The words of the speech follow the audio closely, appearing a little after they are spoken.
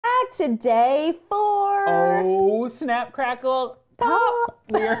to day 4. Oh, snap, crackle, pop.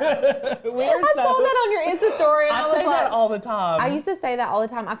 We're I saw that on your Insta story. And I say that all the time. I used to say that all the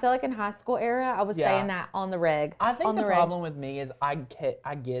time. I feel like in high school era, I was saying that on the reg. I think the problem with me is I get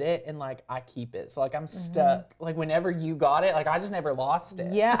it and like I keep it. So like I'm stuck. Like whenever you got it, like I just never lost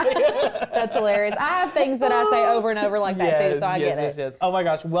it. Yeah, that's hilarious. I have things that I say over and over like that too, so I get it. Yes. Oh my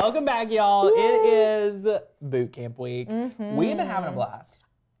gosh, welcome back, y'all. It is boot camp week. We've been having a blast.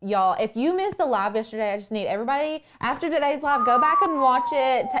 Y'all, if you missed the live yesterday, I just need everybody, after today's live, go back and watch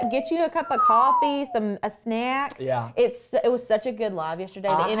it. Get you a cup of coffee, a snack. Yeah. It was such a good live yesterday.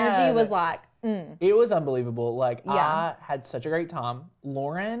 The energy was like, It was unbelievable. Like, I had such a great time.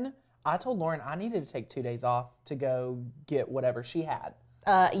 I told Lauren I needed to take 2 days off to go get whatever she had.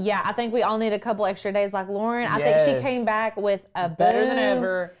 Yeah, I think we all need a couple extra days like Lauren. I think she came back with a better than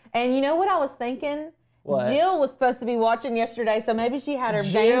ever. And you know what I was thinking? What? Jill was supposed to be watching yesterday, so maybe she had her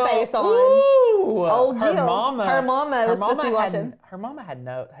game face on. Ooh, old Jill. Her mama was supposed to be watching. Her mama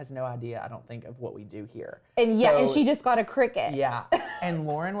has no idea, I don't think, of what we do here. And and she just got a Cricut. Yeah, and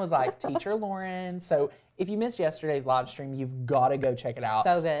Lauren was like, Teacher Lauren. So if you missed yesterday's live stream, you've got to go check it out.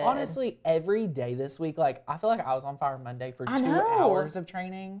 So good. Honestly, every day this week, like I feel like I was on fire Monday for 2 hours of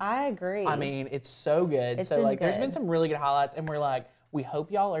training. I agree. I mean, it's so good. It's so like, good. there's been some really good highlights, and we're like, we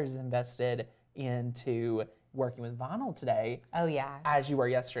hope y'all are as invested into working with vinyl today as you were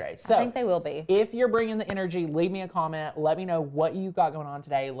yesterday. So I think they will be. If you're bringing the energy, leave me a comment. Let me know what you got going on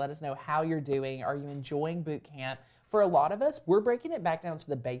today. Let us know how you're doing. Are you enjoying boot camp? For a lot of us, we're breaking it back down to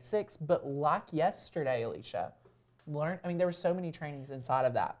the basics, but like yesterday, Alicia, there were so many trainings inside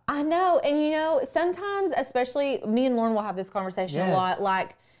of that. I know, and sometimes, especially me and Lauren will have this conversation a lot,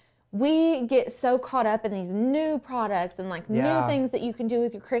 like, we get so caught up in these new products and like new things that you can do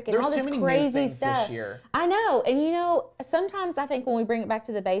with your Cricut and all this crazy stuff. This year. I know. And sometimes I think when we bring it back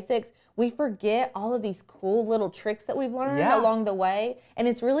to the basics, we forget all of these cool little tricks that we've learned along the way. And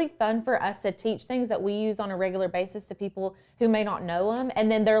it's really fun for us to teach things that we use on a regular basis to people who may not know them. And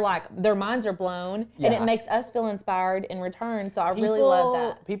then they're like, their minds are blown and it makes us feel inspired in return. So I really love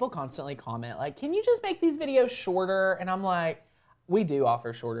that. People constantly comment like, can you just make these videos shorter? And I'm like, we do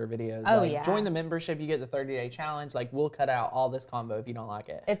offer shorter videos. Join the membership, you get the 30-day challenge. Like, we'll cut out all this combo if you don't like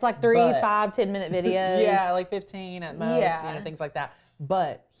it. It's like 3, 5, 10-minute videos. Yeah, like 15 at most, things like that.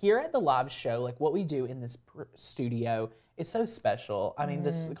 But here at the live show, like what we do in this studio is so special. I mean,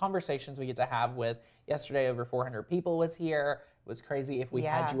 the conversations we get to have with yesterday, over 400 people was here. It was crazy. If we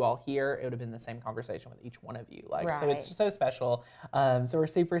had you all here, it would have been the same conversation with each one of you. So it's so special. So we're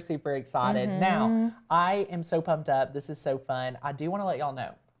super, super excited. Now, I am so pumped up. This is so fun. I do want to let y'all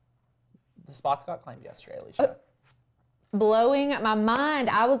know, the spots got claimed yesterday, Alicia. Blowing my mind.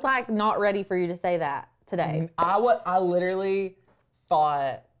 I was like not ready for you to say that today. I literally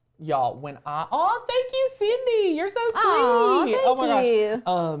thought, y'all, thank you, Cindy. You're so sweet. Oh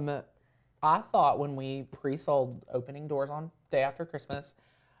my gosh. I thought when we pre-sold opening doors on day after Christmas,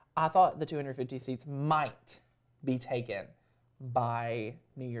 I thought the 250 seats might be taken by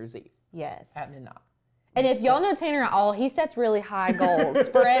New Year's Eve. Yes. At midnight. And if y'all know Tanner at all, he sets really high goals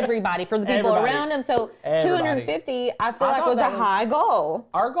for everybody, for the people around him. So 250, I feel like was a high goal.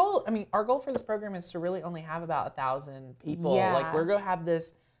 Our goal for this program is to really only have about 1,000 people. Yeah. Like, we're gonna have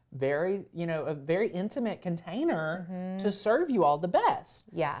this very, a very intimate container to serve you all the best.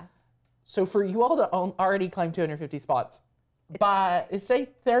 Yeah. So for you all to already claim 250 spots, it's Thursday,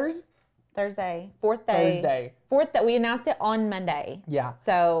 4th day. Thursday. 4th that we announced it on Monday. Yeah.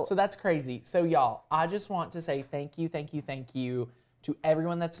 So that's crazy. So y'all, I just want to say thank you to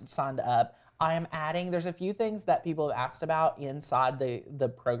everyone that's signed up. I am adding, there's a few things that people have asked about inside the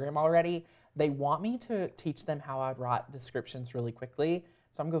program already. They want me to teach them how I write descriptions really quickly.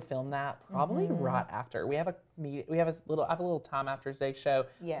 So I'm gonna film that probably right after. I have a little time after today's show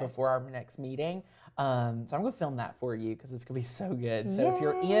before our next meeting. So I'm gonna film that for you because it's gonna be so good. So if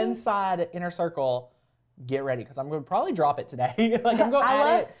you're inside Inner Circle, get ready because I'm gonna probably drop it today. I'm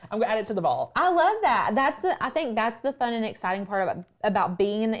gonna add it to the vault. I love that. I think that's the fun and exciting part about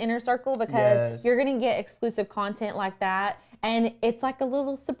being in the Inner Circle because you're gonna get exclusive content like that, and it's like a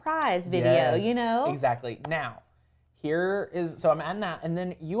little surprise video, Exactly. Now, so I'm adding that, and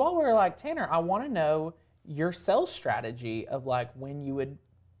then you all were like, Tanner, I want to know your sales strategy of like when you would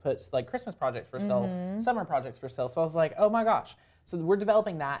put like Christmas projects for sale, summer projects for sale. So I was like, oh my gosh. So we're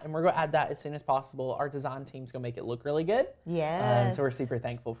developing that, and we're going to add that as soon as possible. Our design team's going to make it look really good. Yes. So we're super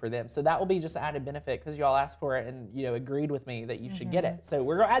thankful for them. So that will be just an added benefit because you all asked for it and agreed with me that you should get it. So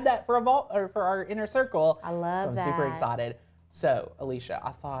we're going to add that for for our Inner Circle. I love that. So I'm super excited. So Alicia,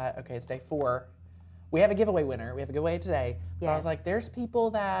 I thought, okay, it's day 4. we have a giveaway winner. We have a giveaway today. But I was Yes. like, there's people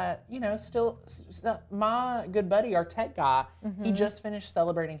that, you know, still, my good buddy, our tech guy, he just finished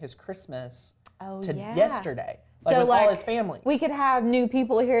celebrating his Christmas yesterday. Like So with all his family. we could have new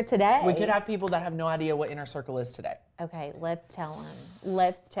people here today. We could have people that have no idea what Inner Circle is today. Okay, let's tell them.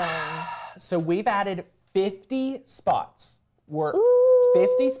 Let's tell them. So we've added 50 spots. We're Ooh.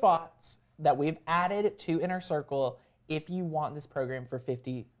 50 spots that we've added to Inner Circle if you want this program for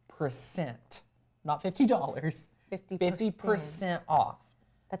 50%. Not $50. 50% off.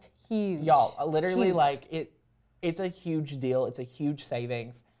 That's huge. Y'all, literally Huge. like it's a huge deal. It's a huge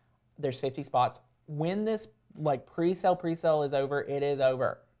savings. There's 50 spots. When this like pre-sale is over, it is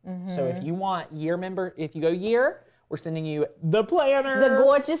over. So if you want if you go year, we're sending you the planner. The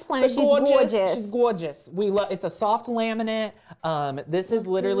gorgeous planner. She's gorgeous. She's gorgeous. It's a soft laminate. This is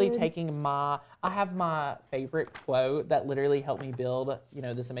literally taking I have my favorite quote that literally helped me build, you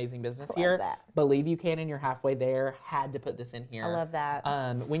know, this amazing business here. that. Believe you can and you're halfway there. Had to put this in here. I love that.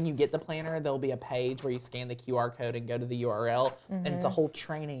 When you get the planner, there'll be a page where you scan the QR code and go to the URL. And it's a whole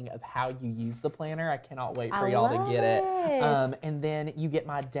training of how you use the planner. I cannot wait for y'all to get it. And then you get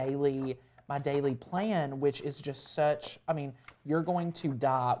my daily plan, which is just you're going to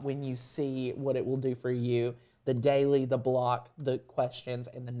die when you see what it will do for you. The daily, the block, the questions,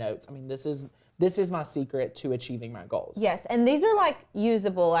 and the notes. I mean, this is my secret to achieving my goals. Yes, and these are like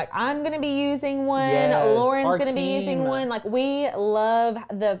usable. Like I'm going to be using one. Yes, Lauren's our going to be using team. one. Like we love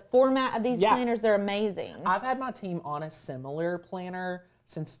the format of these planners. They're amazing. I've had my team on a similar planner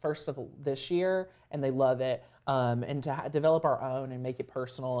since first of this year, and they love it. And to develop our own and make it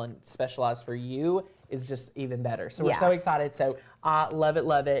personal and specialized for you is just even better. So we're so excited. So I love it,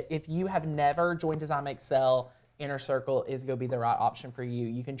 love it. If you have never joined Design Make Sell, Inner Circle is going to be the right option for you.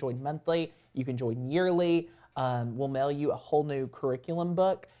 You can join monthly. You can join yearly. We'll mail you a whole new curriculum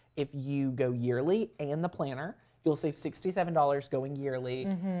book if you go yearly and the planner. You'll save $67 going yearly.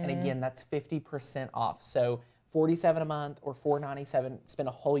 And again, that's 50% off. So $47 a month or $497. Spend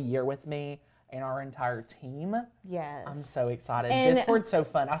a whole year with me and our entire team. Yes. I'm so excited. And Discord's so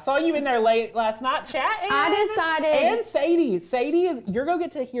fun. I saw you in there late last night chatting. I decided. And Sadie. Sadie you're going to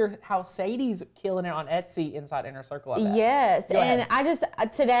get to hear how Sadie's killing it on Etsy inside Inner Circle. Yes, Go and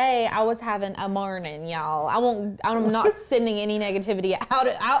ahead. Today I was having a morning, y'all. I'm not sending any negativity out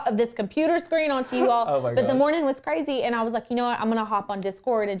of this computer screen onto you all. Oh my but the gosh. morning was crazy, and I was like, you know what? I'm gonna hop on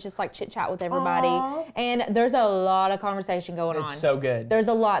Discord and just like chit chat with everybody. Aww. And there's a lot of conversation going on. It's so good. There's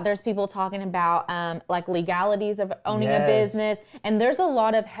a lot. There's people talking about like legalities of owning a Yes. business, and there's a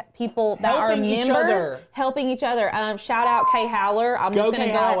lot of people that Helping are each members other. helping each other. Shout out Kay Howler. I'm Go just gonna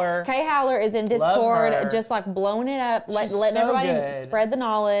Kay go. Howler. Kay Howler is in Love Discord, her. just like blowing it up, letting so everybody good. spread the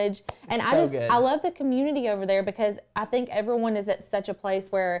knowledge. And so good. I love the community over there because I think everyone is at such a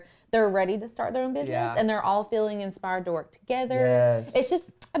place where they're ready to start their own business Yeah. and they're all feeling inspired to work together. Yes. It's just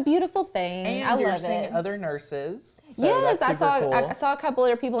a beautiful thing. And I you're love seeing it. other nurses. So Yes, that's super cool. I saw a couple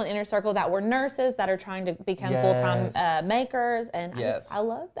other people in Inner Circle that were nurses that are trying to become full-time makers, and I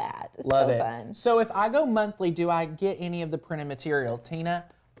love that. It's Love so it. fun. So if I go monthly, do I get any of the printed material? Tina,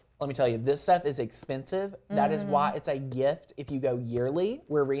 let me tell you, this stuff is expensive. That is why it's a gift. If you go yearly,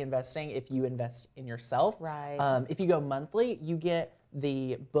 we're reinvesting if you invest in yourself. Right. If you go monthly, you get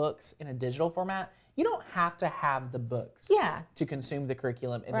the books in a digital format. You don't have to have the books to consume the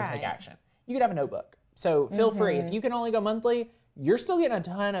curriculum and to take action. You could have a notebook. So feel free. If you can only go monthly, you're still getting a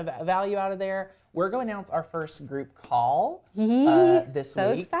ton of value out of there. We're going to announce our first group call this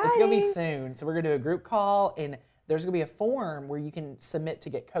So week. It's going to be exciting. soon. So we're going to do a group call, and there's going to be a form where you can submit to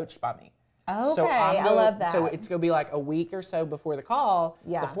get coached by me. Okay, I love that. So it's going to be like a week or so before the call.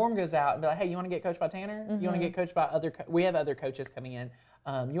 Yeah. The form goes out and be like, hey, you want to get coached by Tanner? You want to get coached by we have other coaches coming in.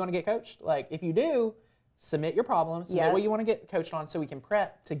 You want to get coached? Like, if you do, submit your problems, submit what you want to get coached on so we can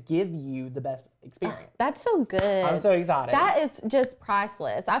prep to give you the best experience. That's so good. I'm so excited. That is just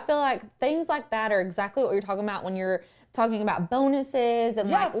priceless. I feel like things like that are exactly what you're talking about when you're talking about bonuses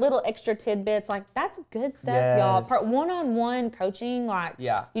and like little extra tidbits. Like that's good stuff, y'all. One-on-one coaching, like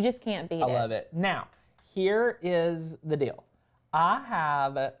you just can't beat it. I love it. Now, here is the deal. I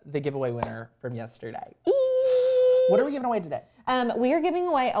have the giveaway winner from yesterday. What are we giving away today? We are giving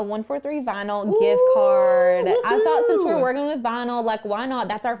away a 143 vinyl gift card. I thought since we're working with vinyl, like why not?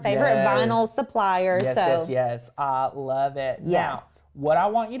 That's our favorite vinyl supplier. Yes. I love it. Now, what I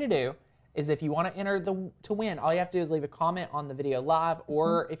want you to do is if you want to enter to win, all you have to do is leave a comment on the video live,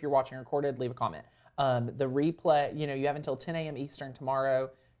 or if you're watching recorded, leave a comment. The replay, you have until 10 a.m. Eastern tomorrow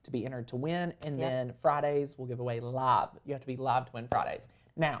to be entered to win, and then Fridays we'll give away live. You have to be live to win Fridays.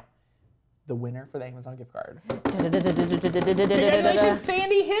 Now, the winner for the Amazon gift card. Congratulations,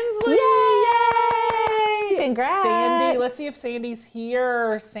 Sandy Hensley! Yay! Congrats. Sandy, let's see if Sandy's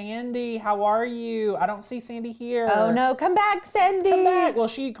here. Sandy, how are you? I don't see Sandy here. Oh no, come back, Sandy. Come back. Well,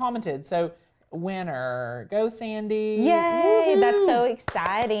 she commented, so winner. Go, Sandy. Yay, that's so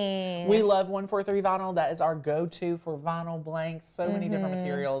exciting. We love 143 vinyl. That is our go-to for vinyl blanks. So many different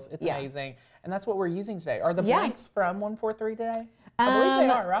materials. It's amazing. And that's what we're using today. Are the blanks from 143 today? I believe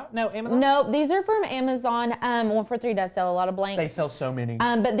they are, right? No, Amazon? Nope, these are from Amazon. 143 does sell a lot of blanks. They sell so many.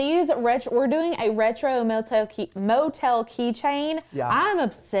 But these, we're doing a retro motel keychain. Yeah. I'm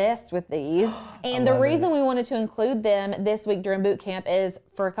obsessed with these. And the reason we wanted to include them this week during boot camp is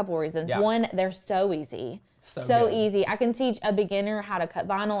for a couple reasons. Yeah. One, they're so easy. So easy. I can teach a beginner how to cut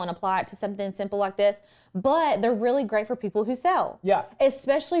vinyl and apply it to something simple like this, but they're really great for people who sell. Yeah.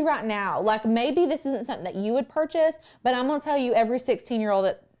 Especially right now. Like maybe this isn't something that you would purchase, but I'm gonna tell you every 16-year-old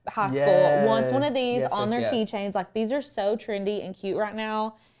at high school wants one of these on their keychains. Like these are so trendy and cute right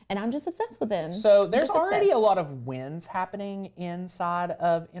now, and I'm just obsessed with them. So there's already a lot of wins happening inside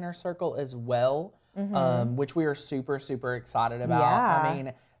of Inner Circle as well, which we are super, super excited about. Yeah. I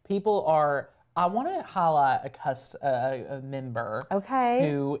mean, people are... I want to highlight a member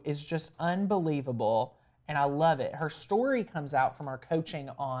who is just unbelievable, and I love it. Her story comes out from our coaching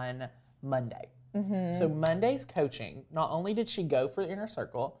on Monday. So Monday's coaching, not only did she go for the Inner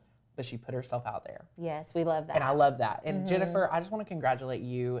Circle, but she put herself out there. Yes, we love that. And I love that. And Jennifer, I just want to congratulate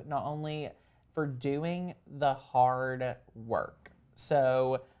you not only for doing the hard work.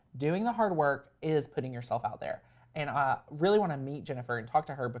 So doing the hard work is putting yourself out there. And I really want to meet Jennifer and talk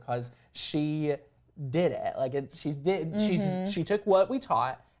to her because she did it. Like she took what we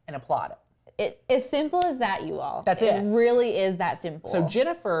taught and applied it. As simple as that, you all. That's it. It really is that simple. So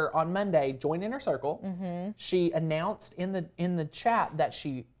Jennifer on Monday joined Inner Circle. She announced in the chat that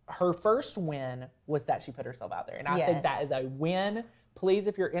her first win was that she put herself out there, and I think that is a win. Please,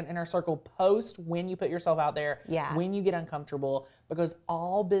 if you're in Inner Circle, post when you put yourself out there. Yeah. When you get uncomfortable, because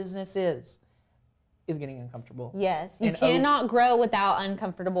all business is getting uncomfortable. Yes, you cannot grow without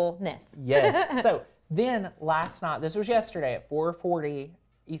uncomfortableness. Yes. So then last night, this was yesterday at 4:40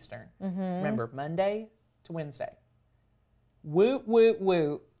 Eastern. Remember, Monday to Wednesday. Woot, woot,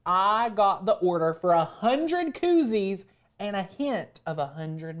 woot. I got the order for 100 koozies and a hint of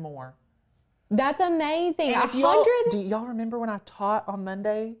 100 more. That's amazing. And 100? Do y'all remember when I taught on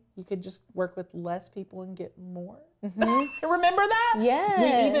Monday, you could just work with less people and get more? Remember that?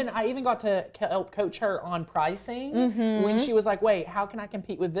 Yes. I even got to help coach her on pricing when she was like, wait, how can I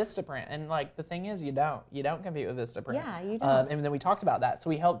compete with Vistaprint? And like, the thing is, you don't compete with Vistaprint. Yeah, you don't. And then we talked about that. So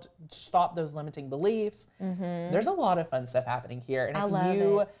we helped stop those limiting beliefs. There's a lot of fun stuff happening here. And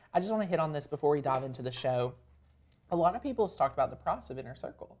I just want to hit on this before we dive into the show. A lot of people have talked about the price of Inner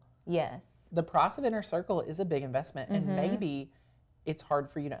Circle. Yes. The price of Inner Circle is a big investment, and maybe it's hard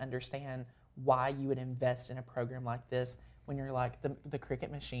for you to understand why you would invest in a program like this when you're like, the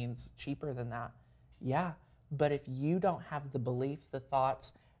Cricut machine's cheaper than that. Yeah, but if you don't have the belief, the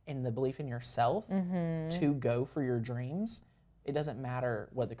thoughts, and the belief in yourself to go for your dreams, it doesn't matter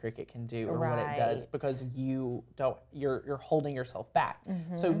what the Cricut can do or what it does, because you're holding yourself back.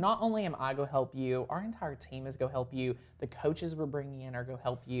 So not only am I going to help you, our entire team is going to help you, the coaches we're bringing in are going to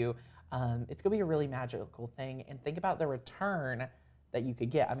help you. It's going to be a really magical thing. And think about the return that you could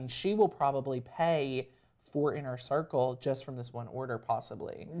get. I mean, she will probably pay for Inner Circle just from this one order,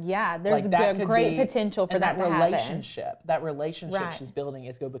 possibly. Yeah, there's great potential for that to happen. That relationship she's building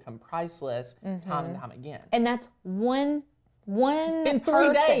is going to become priceless time and time again. And that's one in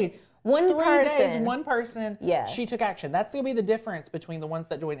 3 days. One person. Yes. She took action. That's going to be the difference between the ones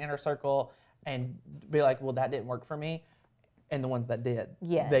that join Inner Circle and be like, well, that didn't work for me, and the ones that did.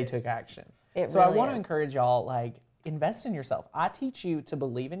 Yes. They took action. So I want to encourage y'all, like, invest in yourself. I teach you to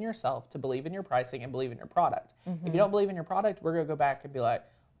believe in yourself, to believe in your pricing, and believe in your product. If you don't believe in your product, we're going to go back and be like,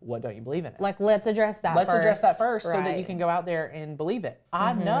 what don't you believe in it? Like, let's address that first. Let's address that first so that you can go out there and believe it.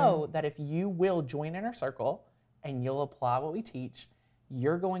 I know that if you will join Inner Circle and you'll apply what we teach,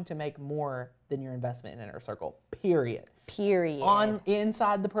 you're going to make more than your investment in Inner Circle, period.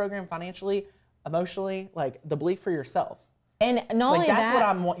 Inside the program, financially, emotionally, like the belief for yourself. And not only that's what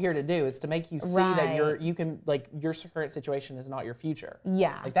I'm here to do, is to make you see that your current situation is not your future.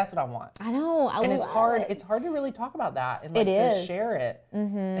 Yeah. Like, that's what I want. I know. And it's hard. It's hard to really talk about that and to share it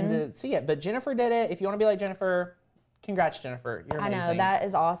and to see it. But Jennifer did it. If you want to be like Jennifer, congrats, Jennifer. You're amazing. I know, that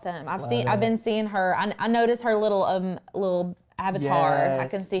is awesome. I've been seeing her. I noticed her little avatar. Yes, I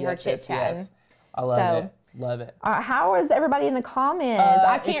can see her chit chatting. Yes. I love it. Love it. How is everybody in the comments?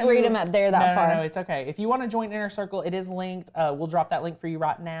 I can't read them up there that far. No, it's okay. If you want to join Inner Circle, it is linked. We'll drop that link for you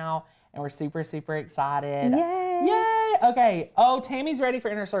right now, and we're super, super excited. Yay! Yay! Okay. Oh, Tammy's ready for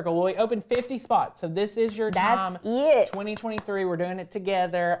Inner Circle. Well, we opened 50 spots. So this is your time. That's it. 2023. We're doing it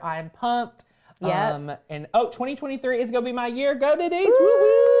together. I'm pumped. Yep. And 2023 is going to be my year. Go Diddies.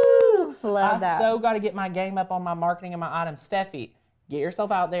 Woohoo! Love that. I so got to get my game up on my marketing and my items. Steffi, get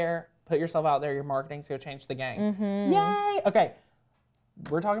yourself out there. Put yourself out there. Your marketing's going to change the game. Yay. Okay.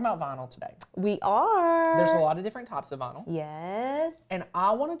 We're talking about vinyl today. We are. There's a lot of different types of vinyl. Yes. And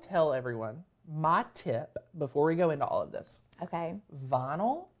I want to tell everyone my tip before we go into all of this. Okay.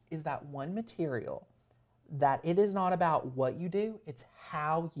 Vinyl is that one material that it is not about what you do, it's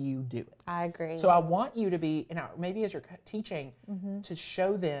how you do it. I agree. So I want you to be, maybe as you're teaching, to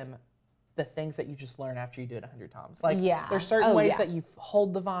show them the things that you just learn after you do it 100 times. Like there's certain ways that you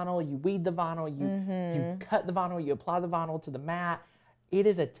hold the vinyl, you weed the vinyl, you cut the vinyl, you apply the vinyl to the mat. It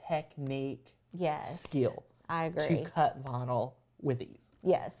is a technique skill. I agree. To cut vinyl with ease.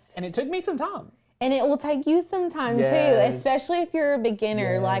 Yes. And it took me some time. And it will take you some time too, especially if you're a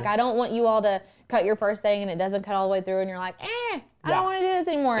beginner. Like, I don't want you all to cut your first thing and it doesn't cut all the way through and you're like, I don't want to do this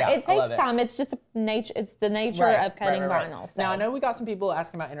anymore. It takes time. It's just nature. It's the nature of cutting vinyl. So. Now, I know we got some people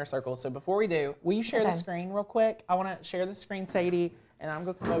asking about Inner Circle. So before we do, will you share the screen real quick? I want to share the screen, Sadie, and I'm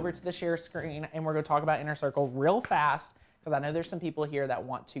going to come over to the share screen and we're going to talk about Inner Circle real fast because I know there's some people here that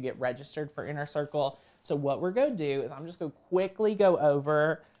want to get registered for Inner Circle. So what we're going to do is I'm just going to quickly go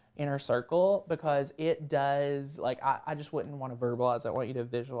over Inner Circle because it does, like, I just wouldn't want to verbalize it. I want you to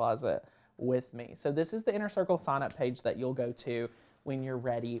visualize it with me. So this is the Inner Circle sign up page that you'll go to when you're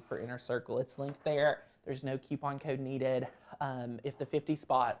ready for Inner Circle. It's linked there. There's no coupon code needed. If the 50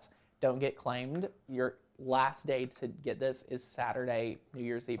 spots don't get claimed, your last day to get this is Saturday, New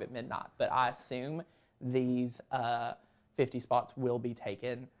Year's Eve at midnight. But I assume these 50 spots will be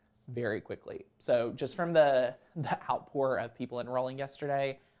taken very quickly. So just from the outpour of people enrolling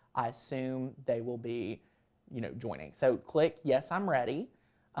yesterday, I assume they will be, joining. So click yes, I'm ready,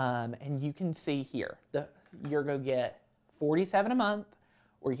 and you can see here you're gonna get $47 a month,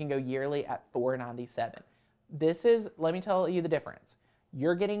 or you can go yearly at $497. This is, let me tell you the difference.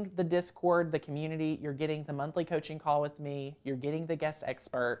 You're getting the Discord, the community. You're getting the monthly coaching call with me. You're getting the guest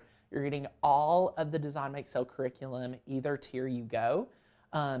expert. You're getting all of the Design Make Sell curriculum, either tier you go.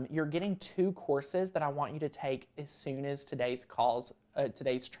 You're getting 2 courses that I want you to take as soon as today's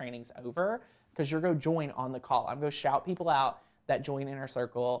training's over, because you're going to join on the call. I'm going to shout people out that join Inner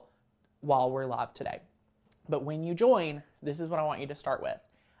Circle while we're live today. But when you join, this is what I want you to start with.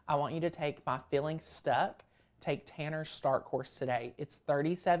 I want you to take my Feeling Stuck, take Tanner's Start course today. It's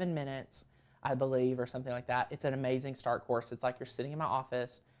 37 minutes, I believe, or something like that. It's an amazing start course. It's like you're sitting in my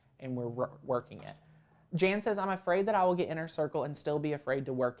office and we're working it. Jan says, I'm afraid that I will get Inner Circle and still be afraid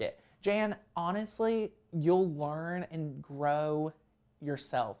to work it. Jan, honestly, you'll learn and grow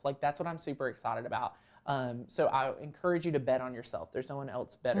yourself. Like, that's what I'm super excited about. So I encourage you to bet on yourself. There's no one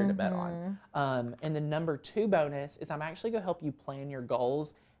else better to bet on. And the number 2 bonus is I'm actually going to help you plan your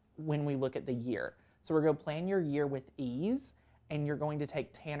goals when we look at the year. So we're going to plan your year with ease, and you're going to take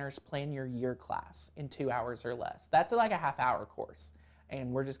Tanner's Plan Your Year class in 2 hours or less. That's like a half-hour course.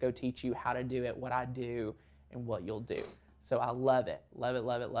 And we're just going to teach you how to do it, what I do, and what you'll do. So I love it, love it,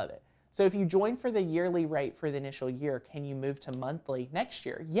 love it, love it. So if you join for the yearly rate for the initial year, can you move to monthly next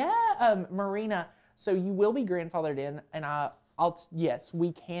year? Yeah, Marina. So you will be grandfathered in, and yes,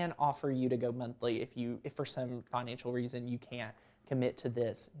 we can offer you to go monthly if for some financial reason you can't commit to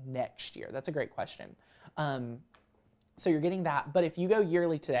this next year. That's a great question. So you're getting that, but if you go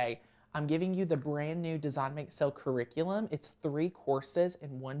yearly today, I'm giving you the brand new Design Make Sell curriculum. It's 3 courses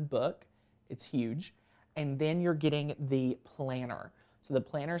in 1 book. It's huge. And then you're getting the planner. So the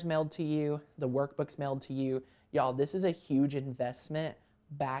planner's mailed to you, the workbook's mailed to you. Y'all, this is a huge investment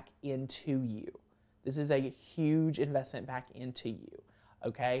back into you. This is a huge investment back into you,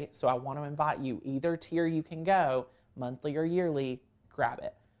 okay? So I want to invite you, either tier you can go, monthly or yearly, grab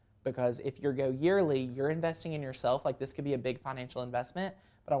it. Because if you go yearly, you're investing in yourself. Like, this could be a big financial investment,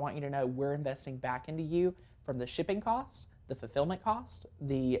 but I want you to know we're investing back into you from the shipping cost, the fulfillment cost,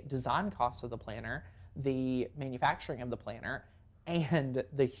 the design cost of the planner, the manufacturing of the planner, and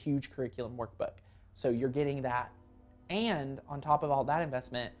the huge curriculum workbook. So you're getting that. And on top of all that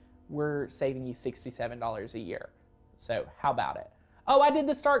investment, we're saving you $67 a year. So how about it? Oh, I did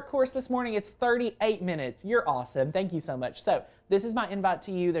the Start course this morning. It's 38 minutes. You're awesome. Thank you so much. So this is my invite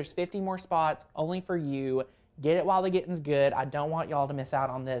to you. There's 50 more spots only for you. Get it while the getting's good. I don't want y'all to miss out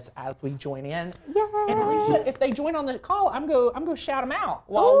on this as we join in. Yay. And Alicia, if they join on the call, I'm go shout them out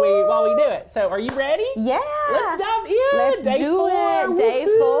while we do it. So are you ready? Yeah. Let's dive in. Let's do it. Day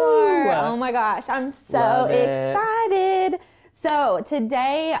 4. Oh my gosh, I'm so excited. So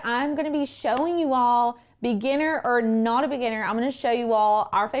today I'm going to be showing you all beginner or not a beginner, I'm going to show you all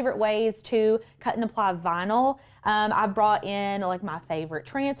our favorite ways to cut and apply vinyl. I brought in like my favorite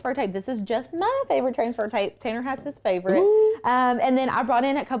transfer tape. This is just my favorite transfer tape. Tanner has his favorite. And then I brought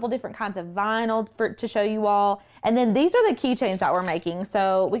in a couple different kinds of vinyl to show you all. And then these are the keychains that we're making.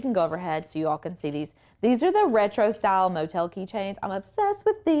 So we can go overhead so you all can see these. These are the retro style Motel keychains. I'm obsessed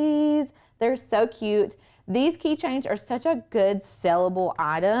with these. They're so cute. These keychains are such a good sellable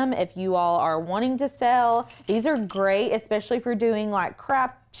item if you all are wanting to sell. These are great, especially if you're doing like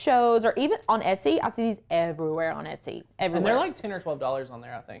craft shows or even on Etsy. I see these everywhere on Etsy, everywhere. And they're like $10 or $12 on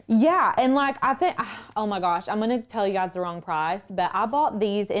there, I think. Yeah, and like I think, oh my gosh, I'm gonna tell you guys the wrong price, but I bought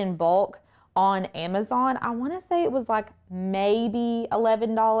these in bulk on Amazon. I wanna say it was like maybe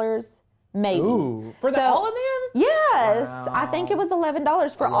 $11. Maybe. Ooh, for all of them? Yes. Wow. I think it was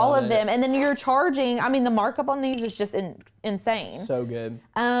 $11 for all of them. And then you're charging, I mean, the markup on these is just insane. So good.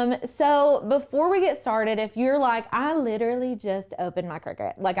 So before we get started, if you're like, I literally just opened my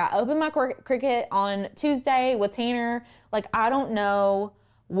Cricut. Like I opened my Cricut on Tuesday with Tanner. Like I don't know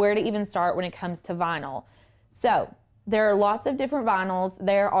where to even start when it comes to vinyl. So there are lots of different vinyls.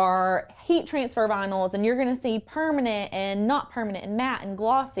 There are heat transfer vinyls, and you're gonna see permanent and not permanent and matte and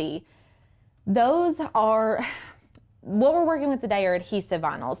glossy. Those are, what we're working with today are adhesive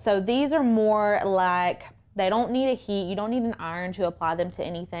vinyls. So these are more like, they don't need a heat, you don't need an iron to apply them to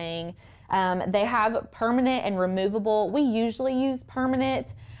anything. They have permanent and removable. We usually use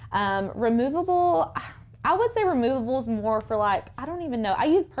permanent. Removable, I would say removable is more for like, I don't even know. I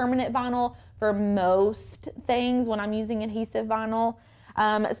use permanent vinyl for most things when I'm using adhesive vinyl.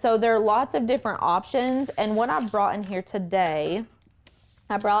 So there are lots of different options. And what I brought in here today,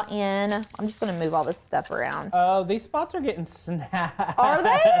 I brought in, I'm just gonna move all this stuff around. Oh, these spots are getting snatched. Are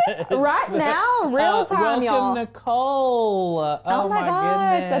they? Right now? Real time, y'all. Welcome, Nicole. Oh my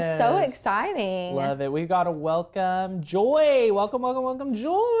gosh, goodness. that's so exciting. Love it. We've got to welcome Joy. Welcome, welcome, welcome,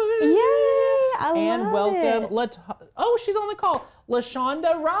 Joy. Yay, I and love welcome, it. oh, she's on the call.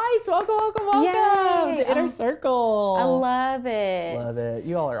 LaShonda Rice. Welcome, welcome, welcome Yay. to Inner Circle. I love it. Love it.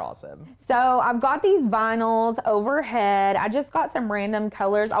 You all are awesome. So I've got these vinyls overhead. I just got some random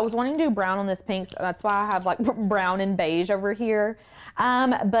colors. I was wanting to do brown on this pink, so that's why I have like brown and beige over here.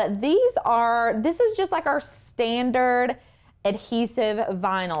 But this is just like our standard adhesive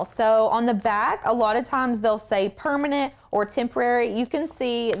vinyl. So on the back, a lot of times they'll say permanent or temporary. You can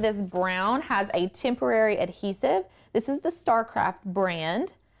see this brown has a temporary adhesive. This is the StarCraft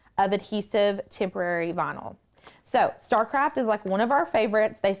brand of adhesive temporary vinyl. So StarCraft is like one of our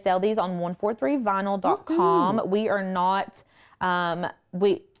favorites. They sell these on 143vinyl.com. We are not,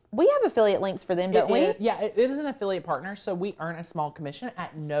 we have affiliate links for them, don't we? Yeah, it is an affiliate partner, so we earn a small commission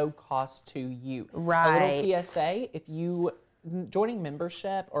at no cost to you. Right. A little PSA, if you, joining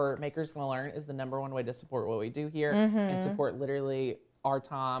membership or Makers Gonna Learn is the #1 way to support what we do here and support literally our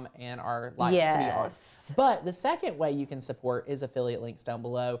time and our lives to be ours. But the second way you can support is affiliate links down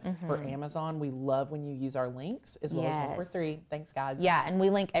below. For Amazon, we love when you use our links as well as 143. Thanks, guys. Yeah, and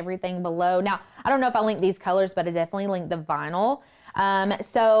we link everything below. Now, I don't know if I link these colors, but I definitely link the vinyl.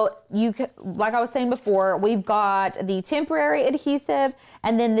 So you could, like I was saying before, we've got the temporary adhesive,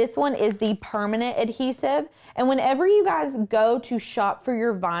 and then this one is the permanent adhesive. And whenever you guys go to shop for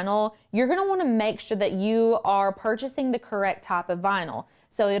your vinyl, you're gonna wanna make sure that you are purchasing the correct type of vinyl.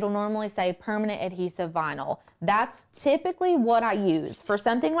 So it'll normally say permanent adhesive vinyl. That's typically what I use. For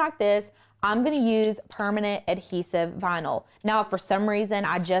something like this, I'm gonna use permanent adhesive vinyl. Now, if for some reason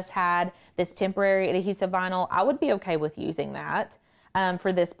I just had this temporary adhesive vinyl, I would be okay with using that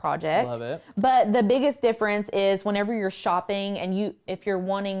for this project. Love it. But the biggest difference is whenever you're shopping and if you're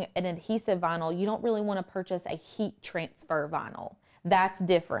wanting an adhesive vinyl, you don't really wanna purchase a heat transfer vinyl. That's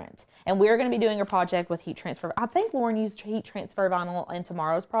different. And we're gonna be doing a project with heat transfer. I think Lauren used heat transfer vinyl in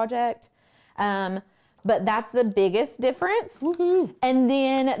tomorrow's project. But that's the biggest difference. And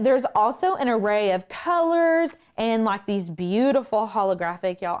then there's also an array of colors and like these beautiful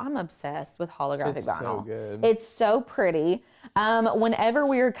holographic, y'all, I'm obsessed with holographic vinyl. So good. It's so pretty. Whenever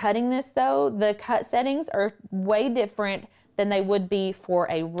we are cutting this though, the cut settings are way different than they would be for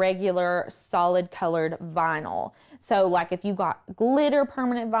a regular solid colored vinyl. So like if you got glitter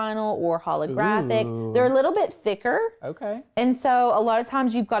permanent vinyl or holographic, they're a little bit thicker. Okay. And so a lot of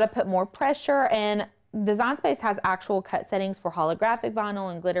times you've got to put more pressure, and Design Space has actual cut settings for holographic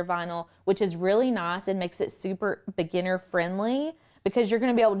vinyl and glitter vinyl, which is really nice and makes it super beginner friendly because you're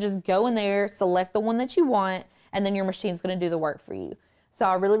going to be able to just go in there, select the one that you want, and then your machine's going to do the work for you. So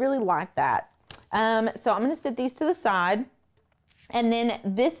I really, really like that. So I'm going to set these to the side. And then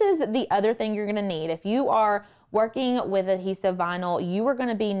this is the other thing you're gonna need. If you are working with adhesive vinyl, you are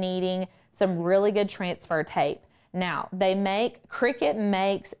gonna be needing some really good transfer tape. Now, Cricut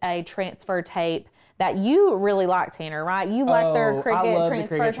makes a transfer tape that you really like, Tanner, right? You like their Cricut I love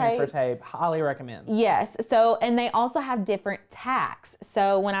transfer the Cricut tape? transfer tape. Highly recommend. Yes. So, and they also have different tacks.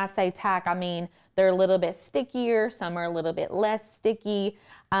 So when I say tack, I mean they're a little bit stickier. Some are a little bit less sticky.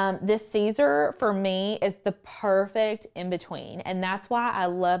 This Caesar for me is the perfect in between. And that's why I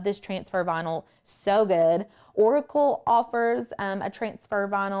love this transfer vinyl so good. Oracle offers a transfer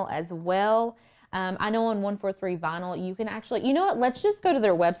vinyl as well. I know on 143 Vinyl, you can actually, you know what, let's just go to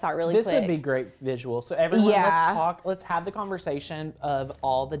their website really quick. This would be great visual. So everyone, let's have the conversation of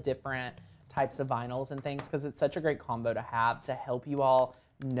all the different types of vinyls and things, because it's such a great combo to have to help you all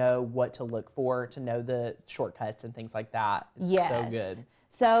know what to look for, to know the shortcuts and things like that. It's so good.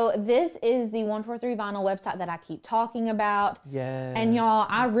 So this is the 143 Vinyl website that I keep talking about. Yes. And y'all,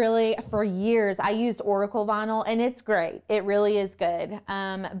 I really, for years, I used Oracle Vinyl, and it's great. It really is good.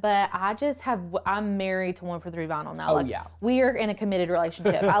 But I'm married to 143 Vinyl now. Oh, like, yeah. We are in a committed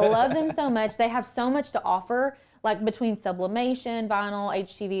relationship. I love them so much. They have so much to offer, like between sublimation, vinyl,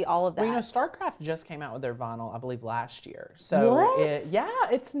 HTV, all of that. Well, you know, StarCraft just came out with their vinyl, I believe, last year. So what?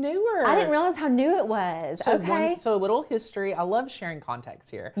 It's newer. I didn't realize how new it was. So okay. So a little history. I love sharing context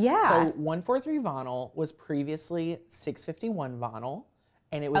here. Yeah. So 143 Vinyl was previously 651 Vinyl,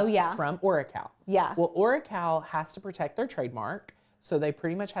 and it was from Oracal. Yeah. Well, Oracal has to protect their trademark, so they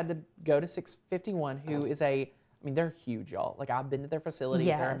pretty much had to go to 651, who is they're huge, y'all. Like, I've been to their facility.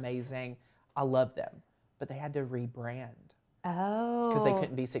 Yes. They're amazing. I love them. But they had to rebrand. Oh. Because they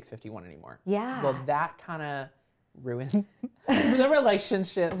couldn't be 651 anymore. Yeah. Well, that kind of ruined the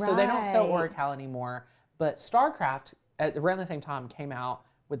relationship. Right. So they don't sell Oracal anymore. But StarCraft, around the same time, came out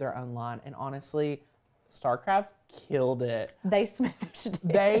with their own line. And honestly, StarCraft killed it. They smashed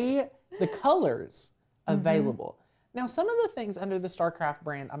it. The colors available. Now, some of the things under the StarCraft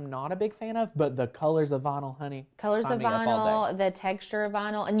brand I'm not a big fan of, but the colors of vinyl, honey. Colors of vinyl, the texture of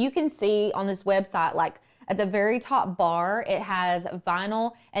vinyl. And you can see on this website, like at the very top bar, it has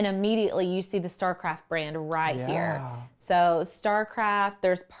vinyl, and immediately you see the StarCraft brand right here. So StarCraft,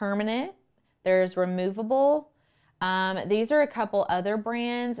 there's permanent, there's removable. These are a couple other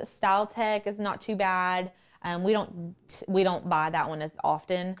brands. StyleTech is not too bad. We don't buy that one as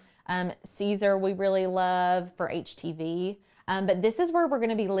often. Caesar we really love for HTV. But this is where we're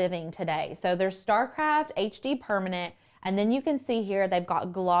gonna be living today. So there's StarCraft HD Permanent, and then you can see here they've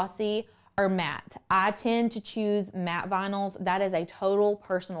got glossy or matte. I tend to choose matte vinyls. That is a total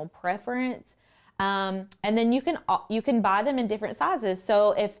personal preference. And then you can buy them in different sizes.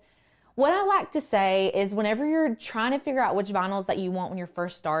 So what I like to say is whenever you're trying to figure out which vinyls that you want when you're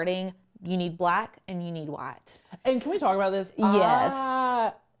first starting, you need black and you need white. And can we talk about this?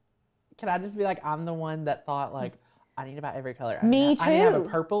 Yes. Can I just be like, I'm the one that thought like, I need to buy every color. Me too. I need to have a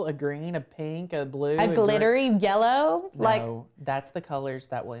purple, a green, a pink, a blue. A glittery yellow. No, that's the colors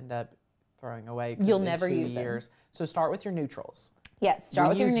that will end up throwing away. You'll never in 2 use years. So start with your neutrals. Yes, start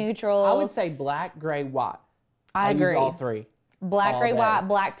with your neutrals. I would say black, gray, white. I agree. Use all three. Black, gray, day. white,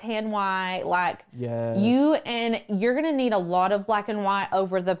 black, tan, white. Like yes. you're gonna need a lot of black and white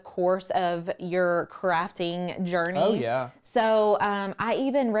over the course of your crafting journey. Oh yeah. So I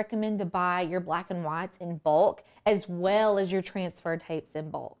even recommend to buy your black and whites in bulk as well as your transfer tapes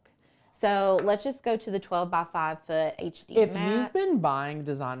in bulk. So let's just go to the 12 by 5 foot HD If mats. you've been buying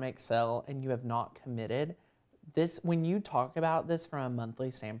Design Make Sell and you have not committed, when you talk about this from a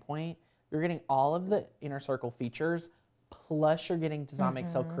monthly standpoint, you're getting all of the Inner Circle features, plus you're getting Design Make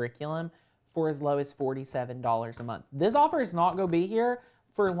Sell curriculum for as low as $47 a month. This offer is not going to be here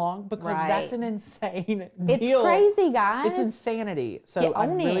for long because that's an insane deal. It's crazy, guys. It's insanity. So I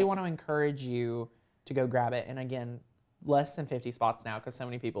really want to encourage you to go grab it. And again, less than 50 spots now because so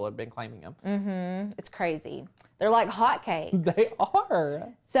many people have been claiming them. It's crazy. They're like hotcakes. They are.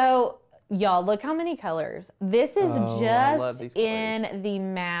 So y'all, look how many colors. This is just in the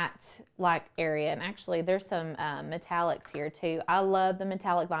matte area. And actually there's some metallics here too. I love the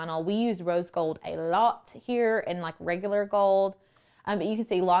metallic vinyl. We use rose gold a lot here and like regular gold. But you can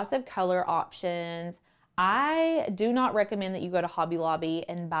see lots of color options. I do not recommend that you go to Hobby Lobby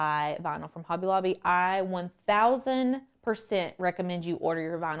and buy vinyl from Hobby Lobby. I 1000% recommend you order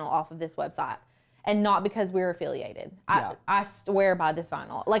your vinyl off of this website. And not because we're affiliated. I swear by this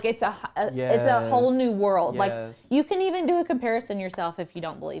vinyl. Like it's a whole new world. Like you can even do a comparison yourself if you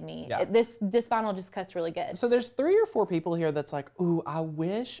don't believe me. This vinyl just cuts really good. So there's 3 or 4 people here that's like, ooh, I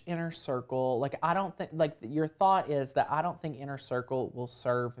wish Inner Circle, like I don't think, like your thought is that I don't think Inner Circle will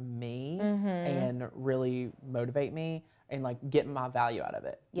serve me and really motivate me. and like getting my value out of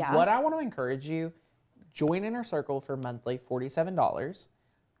it. Yeah. What I want to encourage you, join Inner Circle for monthly $47.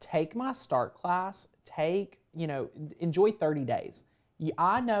 Take my start class. Enjoy 30 days.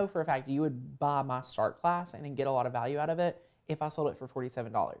 I know for a fact you would buy my start class and then get a lot of value out of it if I sold it for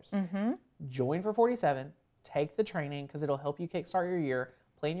 $47. Mm-hmm. Join for $47. Take the training because it'll help you kickstart your year.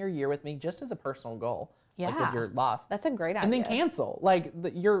 Plan your year with me just as a personal goal. Yeah. Like with your life. That's a great idea. And then cancel. Like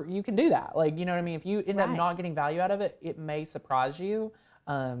you can do that. Like, you know what I mean? If you end up not getting value out of it, it may surprise you.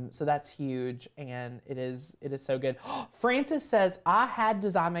 So that's huge, and it is so good. Francis says, I had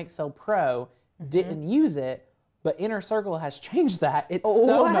Design Make Sell Pro, didn't use it, but Inner Circle has changed that. It's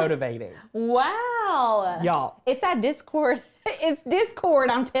so motivating. Wow. Y'all. It's that Discord. It's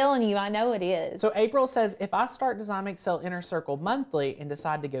Discord, I'm telling you. I know it is. So April says, if I start Design Make Sell Inner Circle monthly and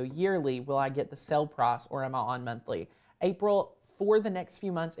decide to go yearly, will I get the sale price or am I on monthly? April, for the next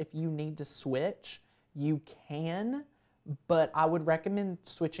few months, if you need to switch, you can. But I would recommend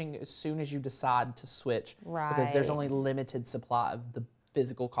switching as soon as you decide to switch. Right. Because there's only limited supply of the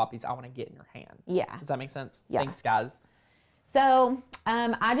physical copies I want to get in your hand. Yeah. Does that make sense? Yeah. Thanks, guys. So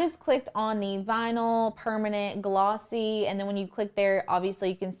I just clicked on the vinyl, permanent, glossy, and then when you click there, obviously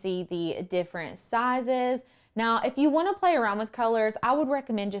you can see the different sizes. Now, if you want to play around with colors, I would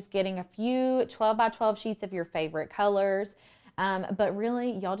recommend just getting a few 12 by 12 sheets of your favorite colors. But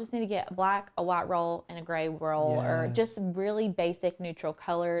really, y'all just need to get a black, a white roll, and a gray roll, or just really basic neutral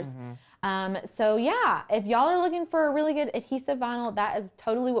colors. So yeah, if y'all are looking for a really good adhesive vinyl, that is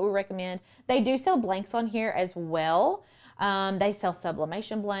totally what we recommend. They do sell blanks on here as well. They sell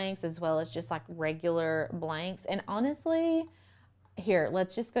sublimation blanks as well as just like regular blanks. And honestly, here,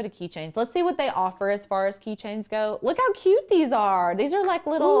 let's just go to keychains. Let's see what they offer as far as keychains go. Look how cute these are. These are like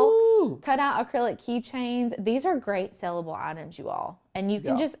little cut out acrylic keychains. These are great sellable items, you all. And you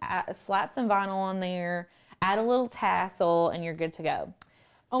can just slap some vinyl on there, add a little tassel, and you're good to go.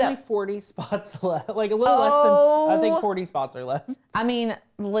 Only 40 spots left. Like a little less than, I think 40 spots are left. I mean,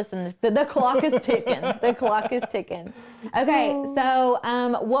 listen, the clock is ticking. The clock is ticking. Okay, so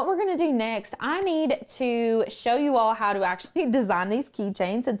what we're going to do next, I need to show you all how to actually design these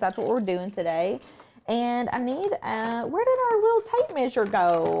keychains, since that's what we're doing today. And I need, where did our little tape measure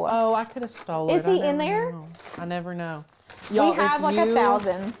go? Oh, I could have stolen it. Is he in there? I never know. Y'all, we have like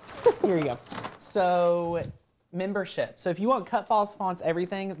 1,000. Here you go. So, membership. So if you want cut files, fonts,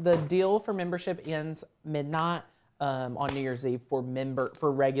 everything, the deal for membership ends midnight on New Year's Eve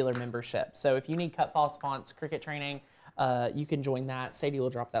for regular membership. So if you need cut files, fonts, Cricut training, you can join that. Sadie will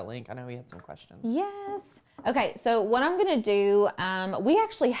drop that link. I know we had some questions. Yes. Okay, so what I'm gonna do, we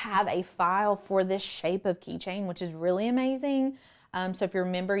actually have a file for this shape of keychain, which is really amazing. So if you're a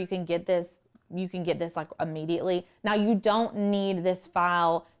member, you can get this. You can get this like immediately. Now you don't need this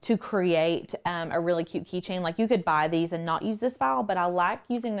file to create a really cute keychain. Like you could buy these and not use this file, but I like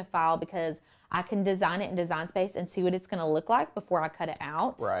using the file because I can design it in Design Space and see what it's gonna look like before I cut it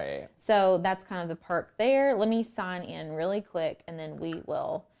out. Right. So that's kind of the perk there. Let me sign in really quick and then we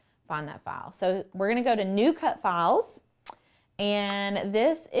will find that file. So we're gonna go to New Cut Files, and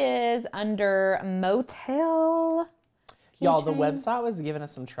this is under Motel Keychain. Y'all, the website was giving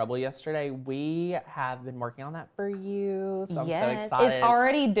us some trouble yesterday. We have been working on that for you, so I'm so excited. It's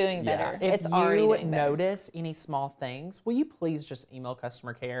already doing better. Yeah. It's already doing better. If you notice any small things, will you please just email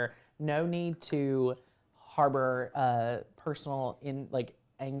customer care? No need to harbor personal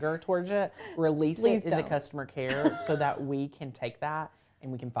anger towards it. Release it into customer care so that we can take that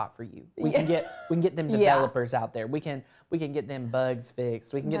and we can fight for you. We can get them developers out there. We can get them bugs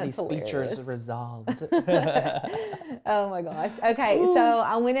fixed. We can get these features resolved. Oh my gosh. Okay, so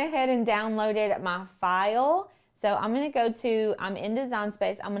I went ahead and downloaded my file. So I'm in Design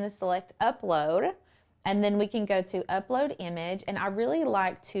Space. I'm gonna select upload, and then we can go to upload image. And I really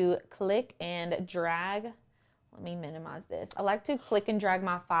like to click and drag. Let me minimize this. I like to click and drag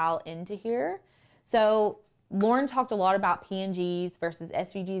my file into here. So Lauren talked a lot about PNGs versus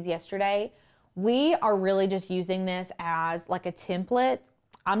SVGs yesterday. We are really just using this as like a template.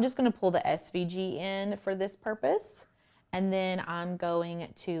 I'm just gonna pull the SVG in for this purpose, and then I'm going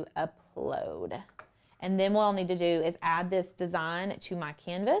to upload. And then what I'll need to do is add this design to my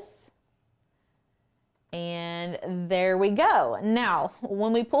canvas. And there we go. Now,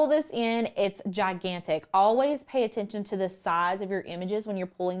 when we pull this in, it's gigantic. Always pay attention to the size of your images when you're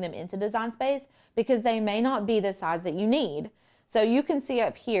pulling them into Design Space, because they may not be the size that you need. So you can see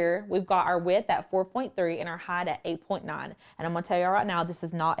up here, we've got our width at 4.3 and our height at 8.9. And I'm gonna tell you right now, this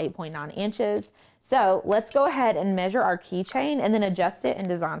is not 8.9 inches. So let's go ahead and measure our keychain and then adjust it in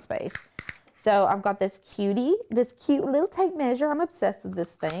Design Space. So I've got this cute little tape measure. I'm obsessed with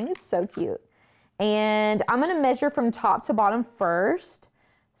this thing. It's so cute. And I'm gonna measure from top to bottom first.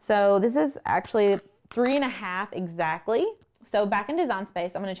 So this is actually 3.5 exactly. So back in Design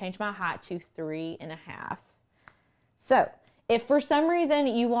Space, I'm gonna change my height to 3.5. So if for some reason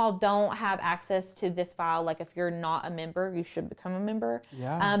you all don't have access to this file, like if you're not a member, you should become a member.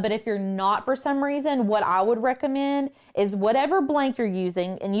 Yeah. But if you're not for some reason, what I would recommend is whatever blank you're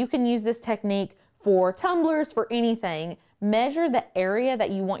using, and you can use this technique for tumblers, for anything, measure the area that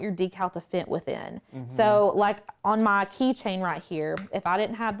you want your decal to fit within. So like on my keychain right here, if I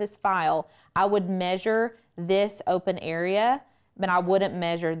didn't have this file, I would measure this open area, but I wouldn't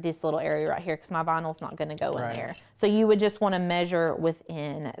measure this little area right here because my vinyl's not gonna go in there. So you would just wanna measure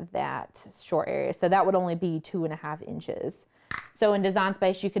within that short area. So that would only be 2.5 inches. So in Design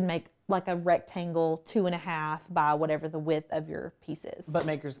Space, you can make like a rectangle 2.5 by whatever the width of your piece is. But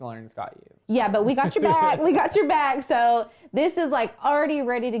Maker's Learn's got you. Yeah, but we got your back. We got your back. So this is like already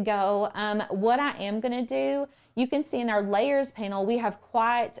ready to go. What I am gonna do, you can see in our layers panel, we have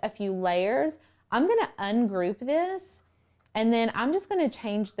quite a few layers. I'm gonna ungroup this, and then I'm just gonna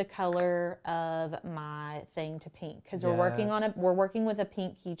change the color of my thing to pink because we're working with a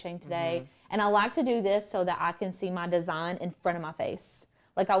pink keychain today. And I like to do this so that I can see my design in front of my face.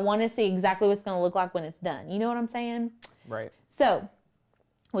 Like I want to see exactly what it's going to look like when it's done. You know what I'm saying? Right. So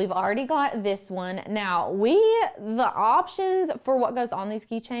we've already got this one. Now the options for what goes on these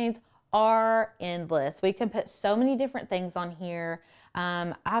keychains are endless. We can put so many different things on here.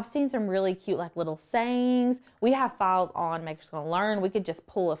 I've seen some really cute like little sayings. We have files on Maker's Gonna Learn. We could just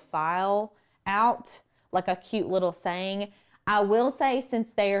pull a file out, like a cute little saying. I will say,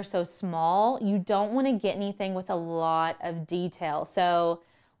 since they are so small, you don't want to get anything with a lot of detail. So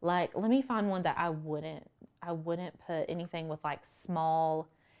like, let me find one that I wouldn't put anything with like small,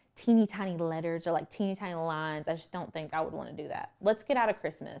 teeny tiny letters or like teeny tiny lines. I just don't think I would want to do that. Let's get out of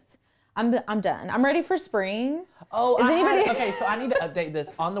Christmas. I'm done. I'm ready for spring. Oh, okay, so I need to update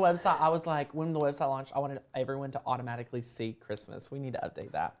this. On the website, I was like, when the website launched, I wanted everyone to automatically see Christmas. We need to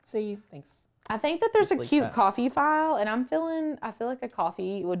update that. See, thanks. I think that there's a cute coffee file, and I feel like a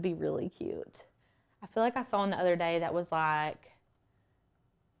coffee would be really cute. I feel like I saw one the other day that was like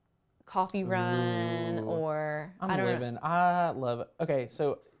coffee run or I don't know. I love it. Okay,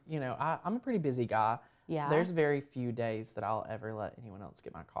 so I'm a pretty busy guy. Yeah. There's very few days that I'll ever let anyone else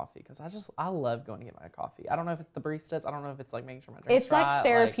get my coffee because I love going to get my coffee. I don't know if it's the baristas. I don't know if it's like making sure my drink's It's like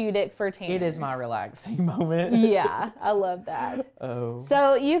therapeutic for Tanner. It is my relaxing moment. Yeah, I love that. Oh.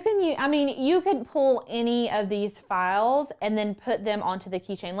 So you could pull any of these files and then put them onto the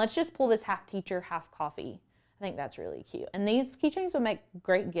keychain. Let's just pull this half teacher, half coffee. I think that's really cute. And these keychains would make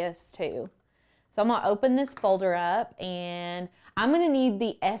great gifts too. So I'm gonna open this folder up and I'm gonna need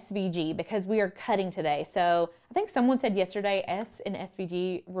the SVG because we are cutting today. So I think someone said yesterday S in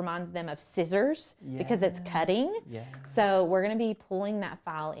SVG reminds them of scissors because it's cutting. Yes. So we're gonna be pulling that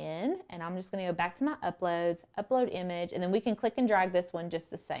file in and I'm just gonna go back to my uploads, upload image, and then we can click and drag this one just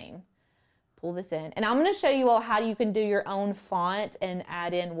the same. Pull this in. And I'm gonna show you all how you can do your own font and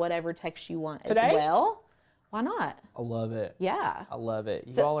add in whatever text you want as well. Why not? I love it. Yeah. I love it.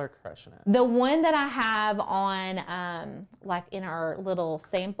 You all are crushing it. The one that I have on, like in our little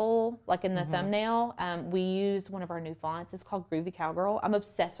sample, like in the thumbnail, we use one of our new fonts. It's called Groovy Cowgirl. I'm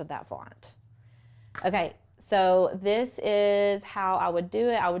obsessed with that font. Okay, so this is how I would do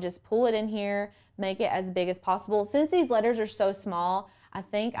it. I would just pull it in here, make it as big as possible. Since these letters are so small, I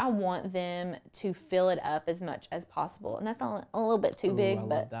think I want them to fill it up as much as possible. And that's not a little bit too big, I but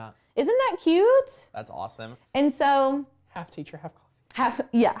love that. Isn't that cute? That's awesome. And so half teacher, half coffee.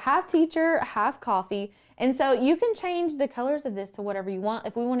 Half teacher, half coffee. And so you can change the colors of this to whatever you want.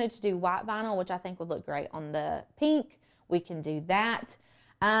 If we wanted to do white vinyl, which I think would look great on the pink, we can do that.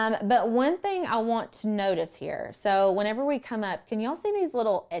 But one thing I want to notice here. So whenever we come up, can y'all see these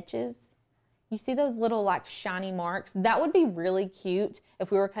little etches? You see those little like shiny marks? That would be really cute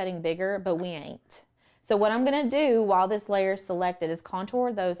if we were cutting bigger, but we ain't. So what I'm gonna do while this layer is selected is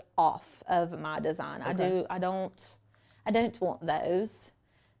contour those off of my design. Okay. I don't want those.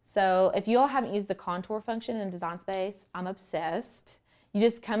 So if you all haven't used the contour function in Design Space, I'm obsessed. You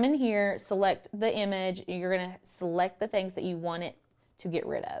just come in here, select the image, you're gonna select the things that you want it to get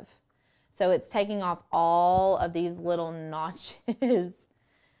rid of. So it's taking off all of these little notches.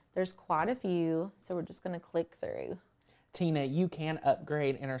 There's quite a few, so we're just gonna click through. Tina, you can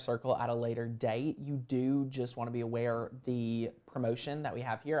upgrade Inner Circle at a later date. You do just want to be aware the promotion that we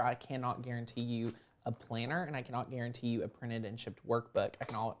have here. I cannot guarantee you a planner, and I cannot guarantee you a printed and shipped workbook.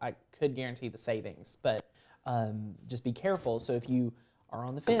 I could guarantee the savings, but just be careful. So if you are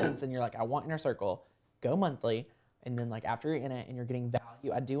on the fence and you're like, I want Inner Circle, go monthly. And then like after you're in it and you're getting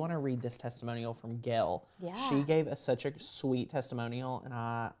value, I do want to read this testimonial from Gail. Yeah. She gave us such a sweet testimonial,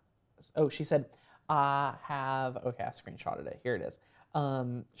 and she said, I screenshotted it. Here it is.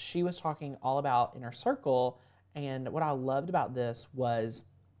 She was talking all about Inner Circle, and what I loved about this was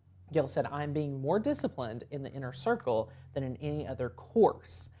Gail said, I'm being more disciplined in the Inner Circle than in any other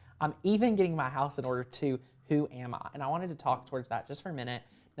course. I'm even getting my house in order too. Who am I? And I wanted to talk towards that just for a minute.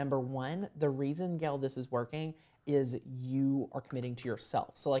 Number one, the reason, Gail, this is working is you are committing to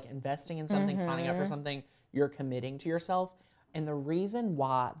yourself. So like investing in something, signing up for something, you're committing to yourself. And the reason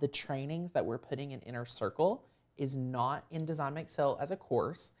why the trainings that we're putting in Inner Circle is not in Design Make Sell as a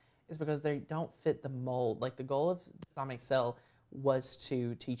course is because they don't fit the mold. Like the goal of Design Make Sell was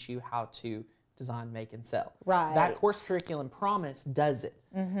to teach you how to design, make, and sell. Right. That course curriculum promise does it.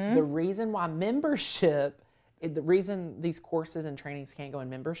 The reason why the reason these courses and trainings can't go in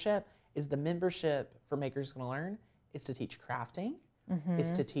membership is the membership for Makers Gonna Learn is to teach crafting,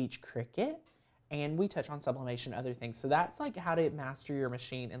 is to teach Cricut, and we touch on sublimation, other things. So that's like how to master your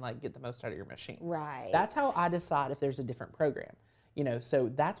machine and like get the most out of your machine. Right. That's how I decide if there's a different program. So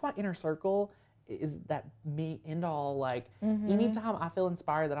that's why Inner Circle is that me end all. Like anytime I feel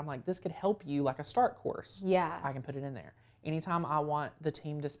inspired that I'm like, this could help you, like a start course. Yeah. I can put it in there. Anytime I want the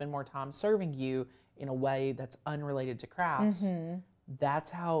team to spend more time serving you in a way that's unrelated to crafts,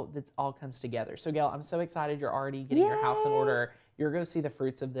 that's how this all comes together. So Gail, I'm so excited you're already getting your house in order. You're going to see the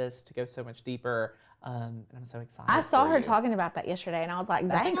fruits of this to go so much deeper. And I'm so excited. I saw her talking about that yesterday, and I was like,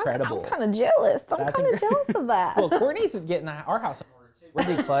 that's incredible. I'm kind of jealous. I'm kind of jealous of that. Well, Courtney's getting our house in order too. We're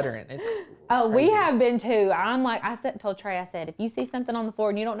decluttering. It's crazy. We have been too. I'm like, told Trey, I said, if you see something on the floor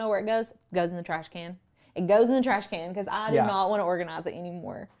and you don't know where it goes in the trash can. It goes in the trash can because I do not want to organize it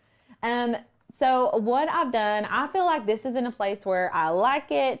anymore. So what I've done, I feel like this is in a place where I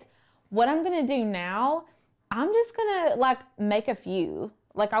like it. What I'm going to do now, I'm just going to like make a few.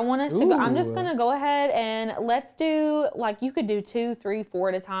 Like I want us to go, I'm just going to go ahead and let's do, like you could do 2, 3, 4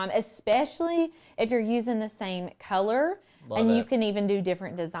 at a time, especially if you're using the same color. You can even do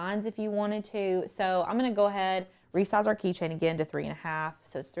different designs if you wanted to. So I'm going to go ahead, resize our keychain again to 3.5.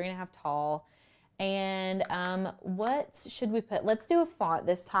 So it's 3.5 tall. And what should we put? Let's do a font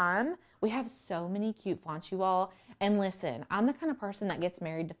this time. We have so many cute fonts, you all. And listen, I'm the kind of person that gets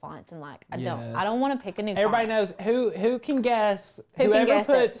married to fonts, and like I don't want to pick a new Everybody font. knows who can guess. Whoever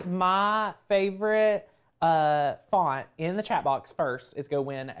puts my favorite font in the chat box first is going to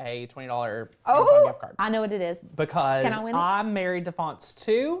win a $20 Amazon gift card. I know what it is. Because Can I win it? I'm married to fonts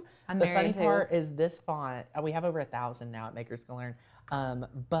too. The funny too. part is this font, we have over 1,000 now at Makers Gonna Learn.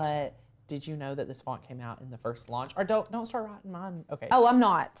 But did you know that this font came out in the first launch? Or don't start writing mine. Okay. Oh, I'm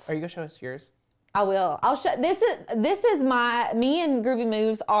not. Are you gonna show us yours? I will. I'll show. This is me and Groovy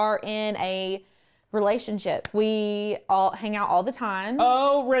Moves are in a relationship. We all hang out all the time.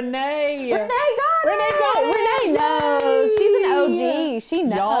 Oh, Renee. Renee got it. Renee knows. She's an OG. She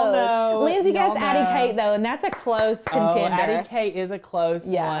knows. Y'all know. Lindsay Y'all guessed Addie know. Kate though, and that's a close contender. Addie Kate is a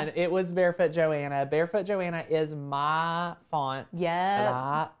close Yeah. one. It was Barefoot Joanna. Barefoot Joanna is my font that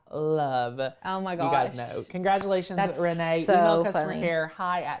I love. Oh my gosh. You guys know. Congratulations, That's Renee. so Email customer funny. care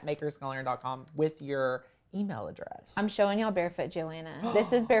hi@makersgonna.com with your email address. I'm showing y'all Barefoot Joanna.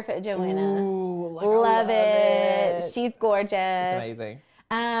 This is Barefoot Joanna. Ooh, like love I it. She's gorgeous. It's amazing.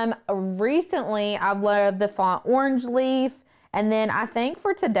 Recently, I've loved the font Orange Leaf. And then I think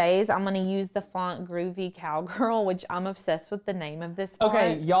for today's, I'm going to use the font Groovy Cowgirl, which I'm obsessed with the name of this font.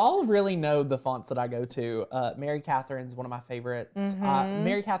 Okay, y'all really know the fonts that I go to. Mary Catherine's one of my favorites.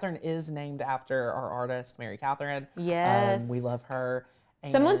 Mary Catherine is named after our artist, Mary Catherine. Yes. We love her.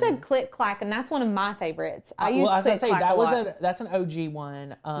 And Someone said Click Clack, and that's one of my favorites. I use well, I was Click gonna say Clack that a was lot. that's an OG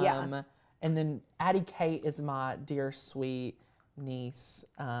one. Yeah. And then Addie Kate is my dear sweet niece.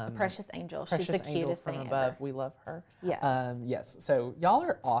 Precious Angel. Precious She's the Angel cutest from thing above. ever. We love her. Yes. Yes. So y'all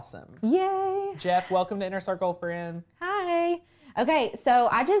are awesome. Yay. Jeff, welcome to Inner Circle, friend. Hi. Okay, so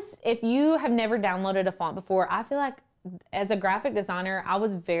if you have never downloaded a font before, I feel like as a graphic designer, I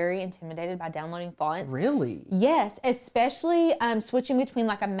was very intimidated by downloading fonts. Really? Yes, especially switching between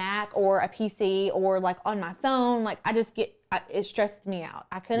like a Mac or a PC or like on my phone. Like it stressed me out.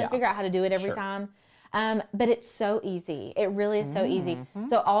 I couldn't figure out how to do it every time. But it's so easy. It really is so easy.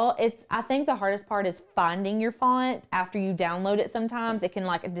 So I think the hardest part is finding your font after you download it. Sometimes it can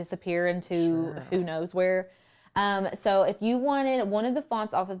like disappear into who knows where. So if you wanted one of the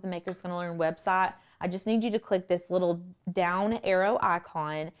fonts off of the Makers Gonna Learn website, I just need you to click this little down arrow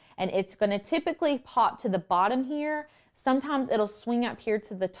icon, and it's gonna typically pop to the bottom here. Sometimes it'll swing up here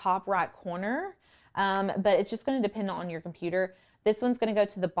to the top right corner, but it's just gonna depend on your computer. This one's gonna go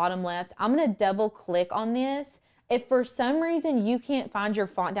to the bottom left. I'm gonna double click on this. If for some reason you can't find your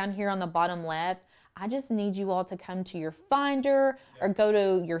font down here on the bottom left, I just need you all to come to your Finder or go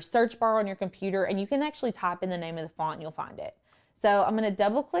to your search bar on your computer, and you can actually type in the name of the font and you'll find it. So I'm going to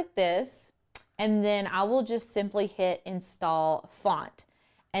double click this, and then I will just simply hit install font.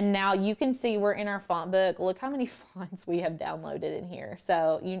 And now you can see we're in our font book. Look how many fonts we have downloaded in here.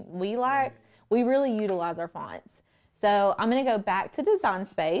 So we really utilize our fonts. So I'm going to go back to Design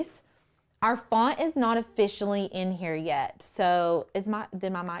Space. Our font is not officially in here yet. So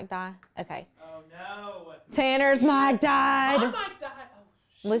did my mic die? Okay. Oh no. Tanner's mic died. My mic died.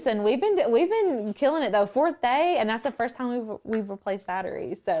 Oh, listen, we've been killing it though. 4th day, and that's the first time we've replaced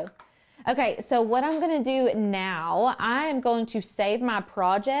batteries. So, okay. So what I'm gonna do now, I am going to save my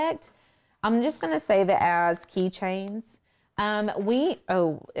project. I'm just gonna save it as keychains.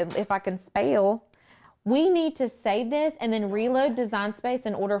 If I can spell. We need to save this and then reload Design Space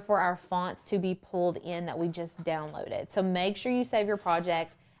in order for our fonts to be pulled in that we just downloaded. So make sure you save your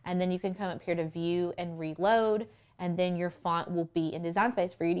project, and then you can come up here to view and reload, and then your font will be in Design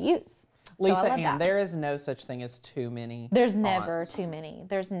Space for you to use. Lisa Ann, there is no such thing as too many There's fonts. never too many.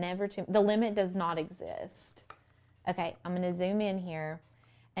 There's never too. The limit does not exist. Okay, I'm going to zoom in here.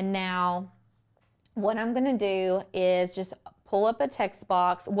 And now what I'm going to do is just pull up a text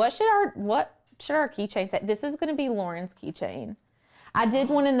box. What should our keychain say? This is going to be Lauren's keychain. I did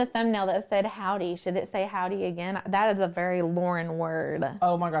one in the thumbnail that said howdy. Should it say howdy again? That is a very Lauren word.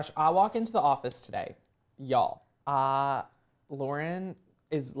 Oh my gosh. I walk into the office today. Y'all, Lauren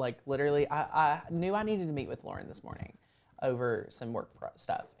is like literally, I knew I needed to meet with Lauren this morning over some work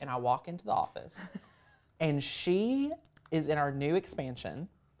stuff. And I walk into the office and she is in our new expansion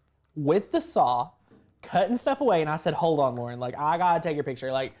with the saw, cutting stuff away. And I said, hold on, Lauren, like I gotta take your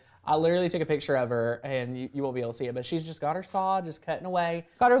picture. Like I literally took a picture of her, and you won't be able to see it, but she's just got her saw, just cutting away.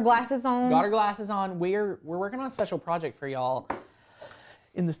 Got her glasses on. Got her glasses on. We're working on a special project for y'all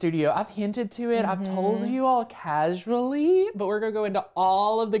in the studio. I've hinted to it. I've told you all casually, but we're gonna go into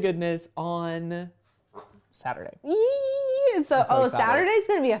all of the goodness on Saturday. So, Saturday's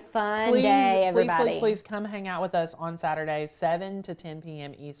gonna be a fun day, everybody. Please come hang out with us on Saturday, 7 to 10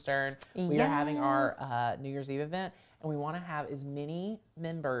 p.m. Eastern. We are having our New Year's Eve event, and we want to have as many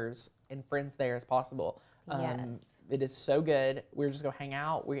members and friends there as possible. Yes. It is so good. We're just going to hang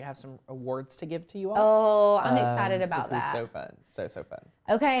out. We have some awards to give to you all. Oh, I'm excited about that. It's so fun. So fun.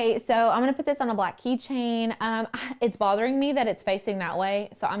 Okay, so I'm going to put this on a black keychain. It's bothering me that it's facing that way,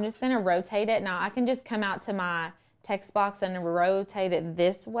 so I'm just going to rotate it. Now, I can just come out to my text box and rotate it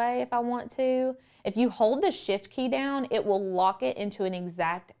this way if I want to. If you hold the shift key down, it will lock it into an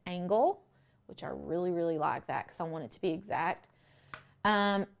exact angle, which I really, really like that because I want it to be exact.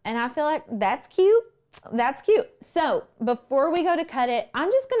 And I feel like that's cute. That's cute. So before we go to cut it, I'm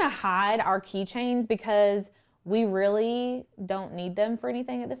just going to hide our keychains because we really don't need them for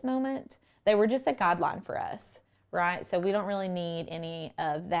anything at this moment. They were just a guideline for us, right? So we don't really need any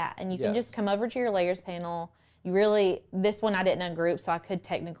of that. And you can just come over to your layers panel. This one I didn't ungroup, so I could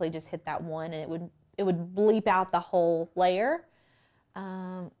technically just hit that one and it would bleep out the whole layer.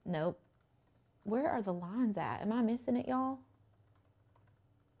 Nope. Where are the lines at? Am I missing it, y'all?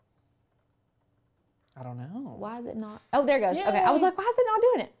 I don't know. Why is it not? Oh, there it goes. Yay. Okay, I was like, why is it not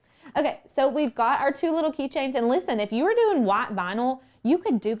doing it? Okay, so we've got our 2 little keychains. And listen, if you were doing white vinyl, you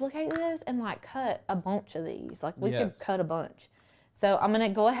could duplicate this and like cut a bunch of these. Like we could cut a bunch. So I'm going to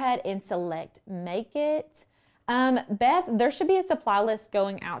go ahead and select Make It. Beth, there should be a supply list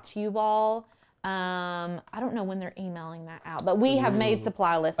going out to you all. I don't know when they're emailing that out, but we have made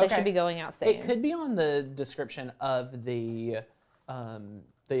supply lists. They should be going out soon. It could be on the description of the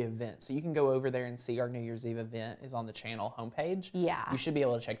event. So you can go over there and see our New Year's Eve event is on the channel homepage. Yeah. You should be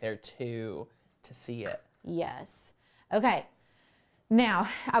able to check there too to see it. Yes. Okay. Now,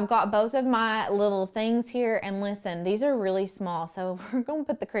 I've got both of my little things here, and listen, these are really small, so we're going to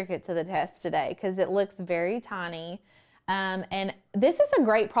put the Cricut to the test today because it looks very tiny. And this is a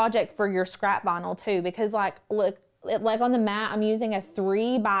great project for your scrap vinyl too, because like, look, like on the mat, I'm using a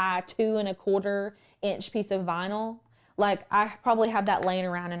 3 by 2 1/4 inch piece of vinyl. Like I probably have that laying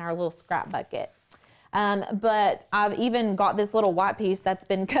around in our little scrap bucket. But I've even got this little white piece that's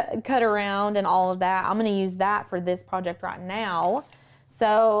been cut around and all of that. I'm going to use that for this project right now.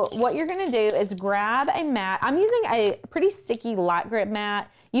 So what you're going to do is grab a mat. I'm using a pretty sticky light grip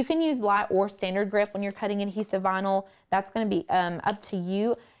mat. You can use light or standard grip when you're cutting adhesive vinyl. That's going to be up to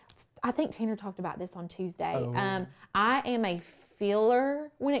you. I think Tanner talked about this on Tuesday. Oh. I am a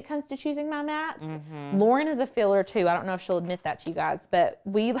feeler when it comes to choosing my mats. Lauren is a feeler too. I don't know if she'll admit that to you guys, but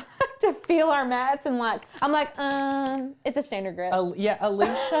we like to feel our mats and like, I'm like, it's a standard grip. Yeah,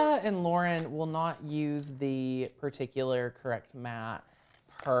 Alicia and Lauren will not use the particular correct mat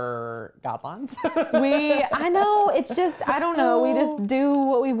per guidelines. I know, it's just, I don't know, we just do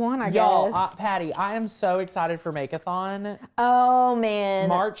what we want, I Y'all, guess. Patty, I am so excited for Make-a-thon. Oh, man.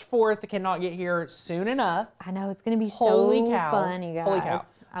 March 4th cannot get here soon enough. I know, it's going to be Holy so cow. fun, you guys. Holy cow.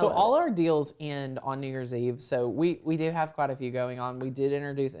 So all our deals end on New Year's Eve. So we do have quite a few going on. We did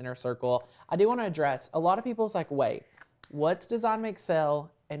introduce Inner Circle. I do want to address, a lot of people's like, wait, what's Design Make Sell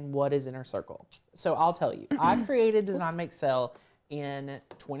and what is Inner Circle? So I'll tell you, I created Design Make Sell in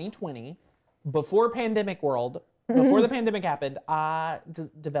 2020, before pandemic world, before the pandemic happened, I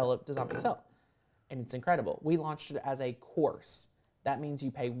developed Design Make Sell. And it's incredible. We launched it as a course. That means you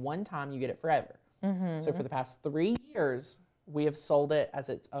pay one time, you get it forever. So for the past 3 years, we have sold it as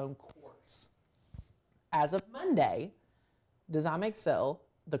its own course. As of Monday, Design Make Sell,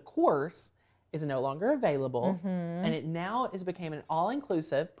 the course, is no longer available. And it now is became an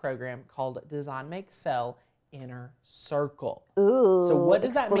all-inclusive program called Design Make Sell Inner Circle. Ooh, so what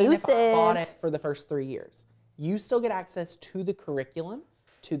does that mean if I exclusive. bought it for the first 3 years? You still get access to the curriculum,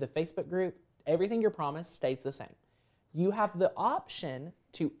 to the Facebook group. Everything you're promised stays the same. You have the option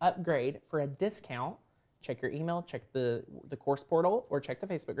to upgrade for a discount. Check your email, check the course portal, or check the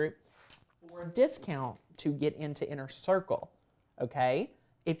Facebook group for a discount to get into Inner Circle, okay?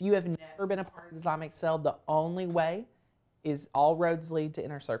 If you have never been a part of Design Make Sell, the only way is all roads lead to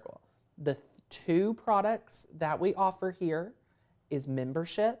Inner Circle. The two products that we offer here is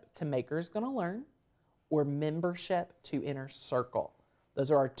membership to Makers Gonna Learn or membership to Inner Circle.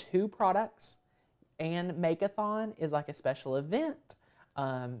 Those are our two products. And Make-a-thon is like a special event.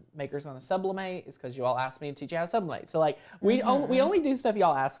 Makers Gonna Sublimate is because you all asked me to teach you how to sublimate. So like we only do stuff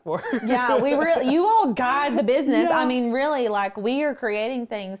y'all ask for. Yeah, you all guide the business. Yeah. I mean, really, like we are creating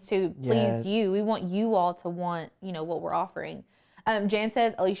things to please you. We want you all to want, what we're offering. Jan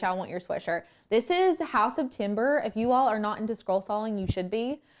says, Alicia, I want your sweatshirt. This is the House of Timber. If you all are not into scroll sawing, you should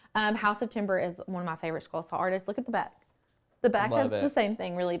be. House of Timber is one of my favorite scroll saw artists. Look at the back. The back has the same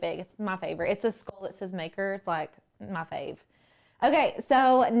thing, really big. It's my favorite. It's a skull that says maker. It's like my fave. Okay,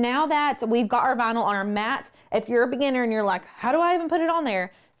 so now that we've got our vinyl on our mat, if you're a beginner and you're like, how do I even put it on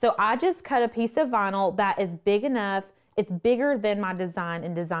there? So I just cut a piece of vinyl that is big enough. It's bigger than my design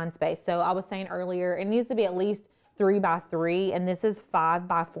in Design Space. So I was saying earlier, it needs to be at least 3 by 3, and this is 5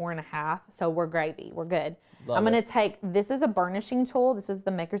 by 4.5. So we're gravy, we're good. I'm gonna take, this is a burnishing tool. This is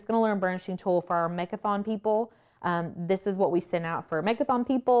the Makers Gonna Learn burnishing tool for our Make-a-thon people. This is what we sent out for Make-a-thon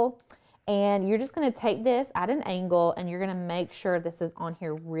people. And you're just gonna take this at an angle and you're gonna make sure this is on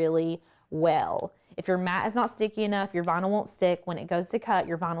here really well. If your mat is not sticky enough, your vinyl won't stick. When it goes to cut,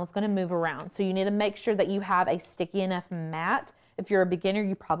 your vinyl is gonna move around. So you need to make sure that you have a sticky enough mat. If you're a beginner,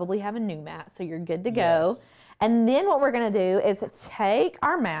 you probably have a new mat, so you're good to go. Yes. And then what we're gonna do is take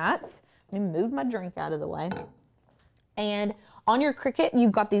our mat, let me move my drink out of the way. And on your Cricut,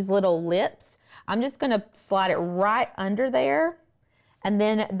 you've got these little lips. I'm just gonna slide it right under there. And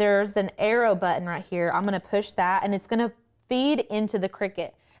then there's an arrow button right here. I'm gonna push that and it's gonna feed into the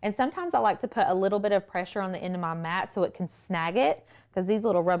Cricut. And sometimes I like to put a little bit of pressure on the end of my mat so it can snag it, because these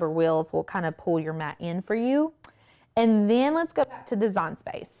little rubber wheels will kind of pull your mat in for you. And then let's go back to Design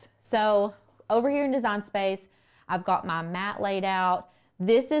Space. So over here in Design Space, I've got my mat laid out.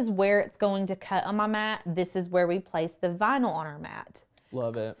 This is where it's going to cut on my mat. This is where we place the vinyl on our mat.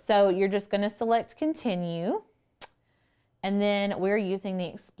 Love it. So you're just gonna select continue. And then we're using the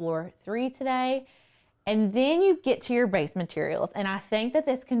Explorer 3 today. And then you get to your base materials. And I think that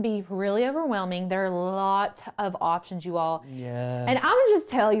this can be really overwhelming. There are a lot of options, you all. Yes. And I'm gonna just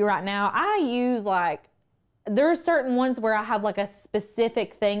tell you right now, I use there are certain ones where I have like a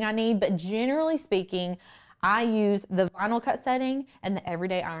specific thing I need, but generally speaking, I use the vinyl cut setting and the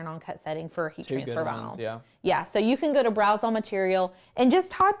everyday iron-on cut setting for heat transfer vinyl. Ones, yeah. Yeah, so you can go to browse on material and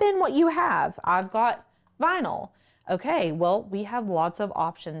just type in what you have. I've got vinyl. Okay, well, we have lots of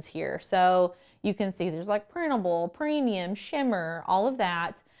options here. So you can see there's like printable, premium, shimmer, all of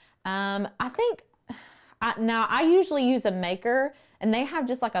that. Now I usually use a Maker and they have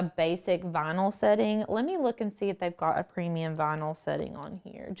just like a basic vinyl setting. Let me look and see if they've got a premium vinyl setting on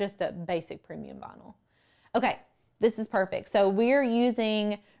here, just a basic premium vinyl. Okay, this is perfect. So we're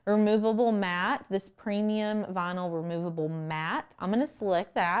using removable matte, this premium vinyl removable matte. I'm gonna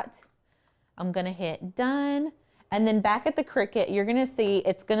select that. I'm gonna hit done. And then back at the Cricut, you're gonna see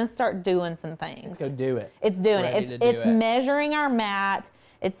it's gonna start doing some things. Let's go do it. It's doing it. It's measuring our mat.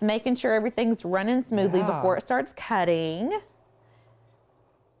 It's making sure everything's running smoothly before it starts cutting.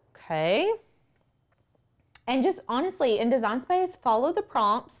 Okay. And just honestly, in Design Space, follow the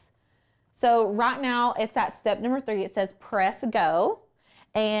prompts. So right now it's at step number 3. It says press go.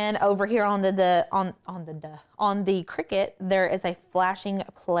 And over here on the Cricut, there is a flashing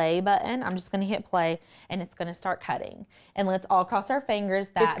play button. I'm just gonna hit play and it's gonna start cutting. And let's all cross our fingers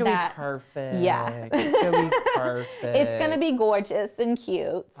that it's gonna be perfect. Yeah. It's gonna be perfect. It's gonna be gorgeous and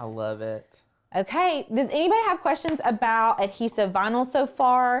cute. I love it. Okay, does anybody have questions about adhesive vinyl so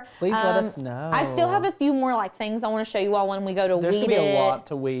far? Please let us know. I still have a few more things I want to show you all when we go to weed it. There's gonna be a lot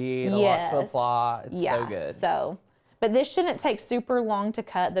to weed, a lot to apply. It's so good. So, but this shouldn't take super long to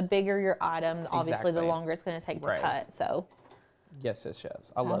cut. The bigger your item, obviously, the longer it's gonna take to cut. So. Yes, yes,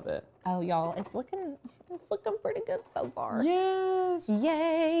 yes. I love it. Oh, y'all, it's looking pretty good so far. Yes.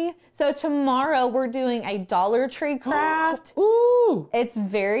 Yay. So tomorrow we're doing a Dollar Tree craft. Ooh. It's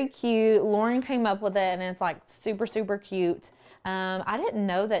very cute. Lauren came up with it and it's like super, super cute. I didn't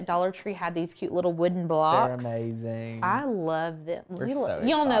know that Dollar Tree had these cute little wooden blocks. They're amazing. I love them.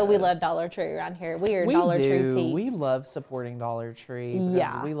 Y'all know we love Dollar Tree around here. We are Dollar Tree peeps. We love supporting Dollar Tree.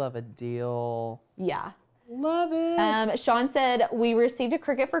 Because we love a deal. Yeah. Love it. Sean said, we received a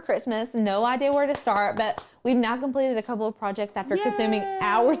Cricut for Christmas. No idea where to start, but we've now completed a couple of projects after consuming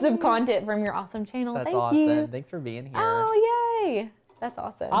hours of content from your awesome channel. That's Thank you. Thanks for being here. Oh, yay. That's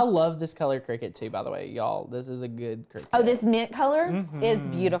awesome. I love this color Cricut too, by the way, y'all. This is a good Cricut. Oh, this mint color is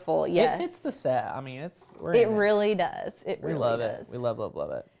beautiful. Yes. It fits the set. I mean, it really does. It really love does. it. We love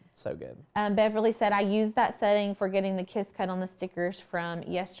it. So good. Beverly said, I used that setting for getting the kiss cut on the stickers from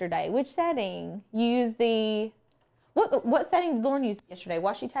yesterday. Which setting? You used the... What setting did Lauren use yesterday?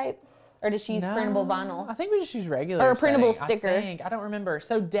 Washi tape? Or did she use printable vinyl? I think we just use regular or a printable setting, sticker. I don't remember.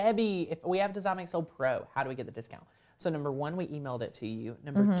 So Debbie, if we have Design Space Pro, how do we get the discount? So number 1, we emailed it to you.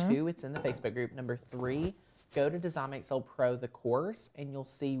 Number 2, it's in the Facebook group. Number 3, go to Design Space Pro, the course, and you'll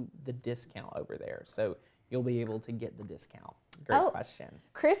see the discount over there. So you'll be able to get the discount. Great question.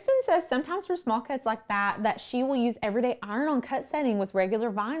 Kristen says sometimes for small cuts like that she will use everyday iron-on cut setting with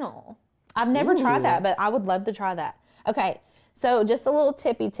regular vinyl. I've never tried that, but I would love to try that. Okay, so just a little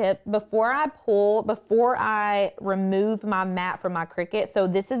tippy tip. Before I remove my mat from my Cricut, so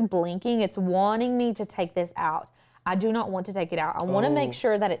this is blinking. It's wanting me to take this out. I do not want to take it out. I want to make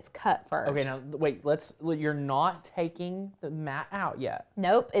sure that it's cut first. Okay, now wait, you're not taking the mat out yet.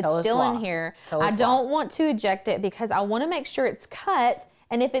 Nope, it's still in here. I don't want to eject it because I want to make sure it's cut,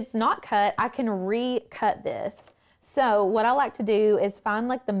 and if it's not cut, I can recut this. So what I like to do is find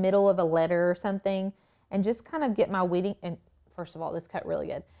like the middle of a letter or something and just kind of get my weeding, and first of all, this cut really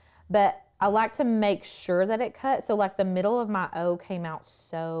good, but I like to make sure that it cut. So like the middle of my O came out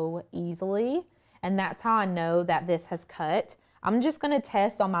so easily, and that's how I know that this has cut. I'm just gonna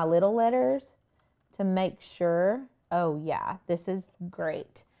test on my little letters to make sure. Oh yeah, this is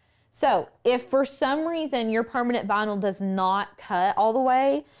great. So if for some reason your permanent vinyl does not cut all the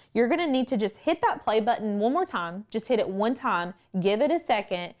way, you're gonna need to just hit that play button one more time. Just hit it one time, give it a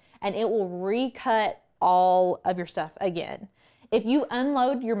second, and it will recut all of your stuff again. If you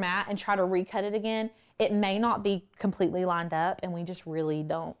unload your mat and try to recut it again, it may not be completely lined up, and we just really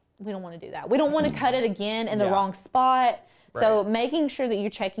don't want to do that. We don't want to cut it again in the wrong spot. Right. So making sure that you're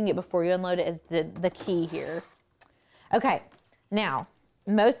checking it before you unload it is the key here. Okay, now,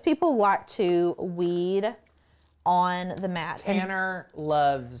 most people like to weed on the mat. Tanner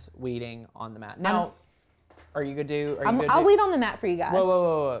loves weeding on the mat. Now, are you gonna I'll weed on the mat for you guys.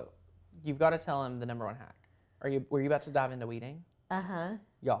 Whoa. You've got to tell him the number 1 hack. Were you about to dive into weeding? Uh-huh.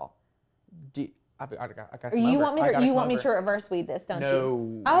 Y'all, I got you want me to reverse weed this, don't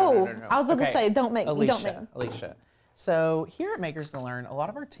you? No. I was about to say, don't make me. Alicia. So here at Makers Gonna Learn, a lot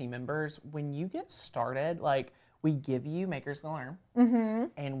of our team members, when you get started, like we give you Makers Gonna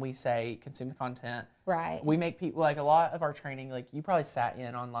Learn, and we say consume the content. Right. We make people, like a lot of our training, like you probably sat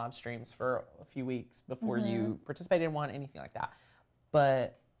in on live streams for a few weeks before you participated in one, anything like that.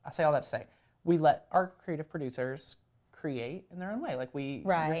 But I say all that to say, we let our creative producers create in their own way. Like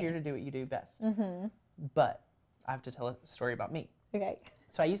we're here to do what you do best. But I have to tell a story about me. Okay.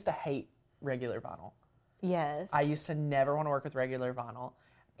 So I used to hate regular vinyl. Yes. I used to never want to work with regular vinyl.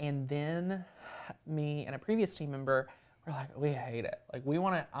 And then me and a previous team member were like, we hate it. Like we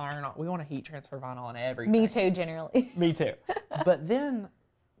want to heat transfer vinyl on everything. Me too, generally. Me too. But then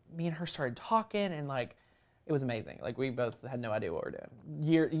me and her started talking, and like it was amazing. Like we both had no idea what we were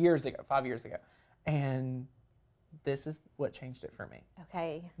doing. Years ago, 5 years ago. And this is what changed it for me.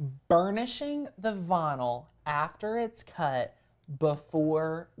 Okay. Burnishing the vinyl after it's cut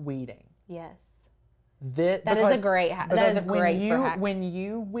before weeding. Yes. That is a great hack. That is great for hack. When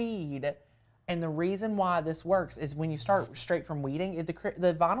you weed, and the reason why this works is when you start straight from weeding, the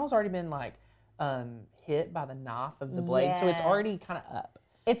vinyl's already been like hit by the knife of the blade, so it's already kind of up.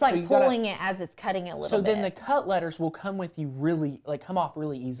 It's like pulling it as it's cutting it a little bit. So then the cut letters will come with you really, like come off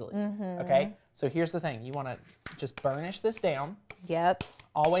really easily. Okay? So here's the thing. You want to just burnish this down. Yep.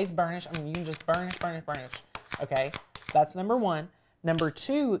 Always burnish. I mean, you can just burnish. Okay? That's number one. Number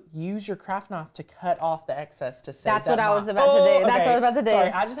two, use your craft knife to cut off the excess to save That's what I was about to do. That's what I was about to do.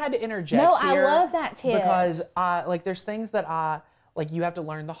 Sorry, I just had to interject I here. love that tip. Because like there's things that you have to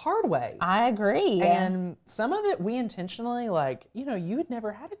learn the hard way. I agree. And some of it we intentionally, like, you know, you had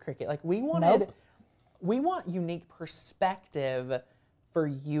never had a Cricut. Like we want unique perspective for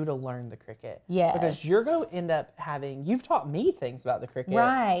you to learn the Cricut. Yes. Because you're going to end up you've taught me things about the Cricut.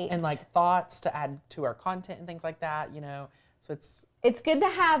 Right. And like thoughts to add to our content and things like that, you know. So it's good to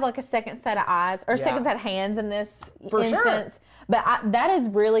have like a second set of eyes or a second set of hands in this for instance. Sure. But that is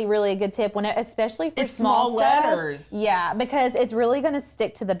really, really a good tip, especially for small letters. Stuff. Yeah, because it's really going to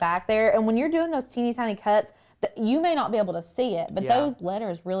stick to the back there. And when you're doing those teeny tiny cuts, you may not be able to see it, but those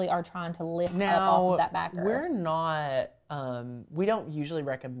letters really are trying to lift up off of that backer. We're not, we don't usually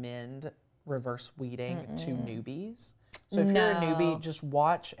recommend reverse weeding to newbies. So if you're a newbie, just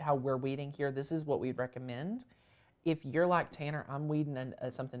watch how we're weeding here. This is what we recommend. If you're like Tanner, I'm weeding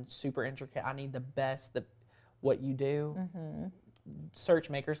something super intricate. I need the best, what you do. Search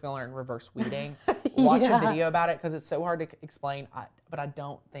Maker's gonna learn reverse weeding. Watch a video about it because it's so hard to explain. But I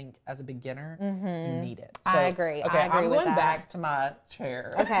don't think as a beginner you need it. So, I agree. Okay, I agree I'm with going that. back to my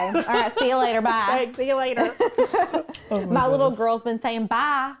chair. Okay. All right. See you later. Bye. Thanks. See you later. My little girl's been saying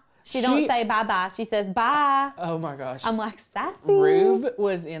bye. She don't say bye-bye. She says bye. Oh my gosh. I'm like, sassy. Rube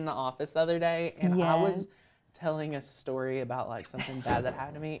was in the office the other day, and I was telling a story about like something bad that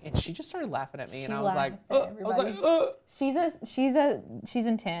happened to me, and she just started laughing at me, and I was like, she's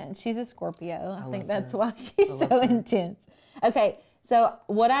intense. She's a Scorpio. I think that's why she's so intense. Okay, so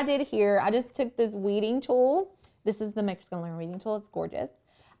what I did here, I just took this weeding tool. This is the Maker's Gonna Learn weeding tool. It's gorgeous.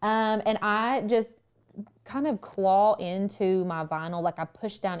 And I just kind of claw into my vinyl, like I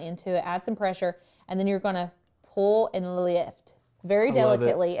push down into it, add some pressure, and then you're gonna pull and lift very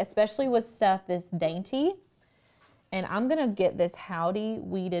delicately, especially with stuff this dainty. And I'm gonna get this Howdy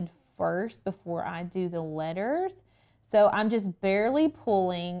weeded first before I do the letters. So I'm just barely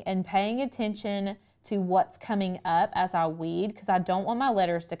pulling and paying attention to what's coming up as I weed, because I don't want my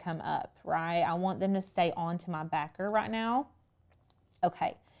letters to come up, right? I want them to stay onto my backer right now.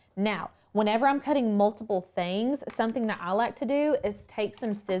 Okay, now, whenever I'm cutting multiple things, something that I like to do is take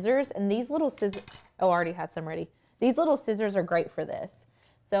some scissors, and these little scissors, I already had some ready. These little scissors are great for this.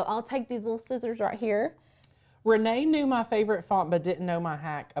 So I'll take these little scissors right here. Renee knew my favorite font, but didn't know my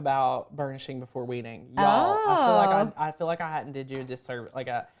hack about burnishing before weeding. Y'all, I feel like I hadn't did you a disservice.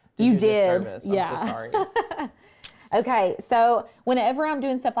 You did. I'm so sorry. Okay, so whenever I'm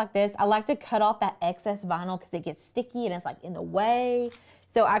doing stuff like this, I like to cut off that excess vinyl because it gets sticky and it's like in the way.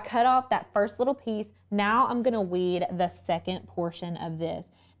 So I cut off that first little piece. Now I'm gonna weed the second portion of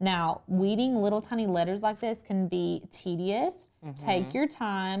this. Now, weeding little tiny letters like this can be tedious. Take your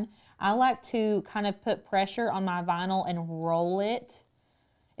time. I like to kind of put pressure on my vinyl and roll it.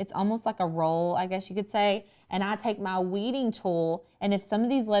 It's almost like a roll, I guess you could say. And I take my weeding tool, and if some of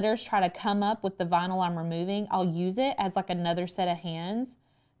these letters try to come up with the vinyl I'm removing, I'll use it as like another set of hands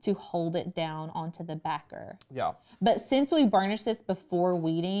to hold it down onto the backer. Yeah. But since we burnished this before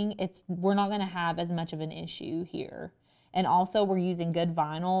weeding, we're not gonna have as much of an issue here. And also we're using good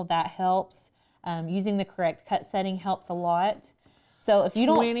vinyl, that helps. Using the correct cut setting helps a lot. So if you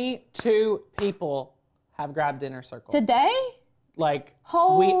 22 people have grabbed Inner Circle. Today? Like,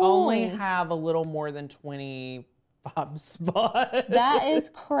 we only have a little more than 25 spots. That is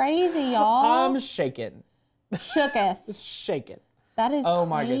crazy, y'all. I'm shaking. Shooketh. Shaking. That is Oh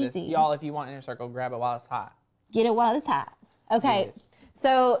my crazy. goodness. Y'all, if you want Inner Circle, grab it while it's hot. Get it while it's hot. Okay, Yes.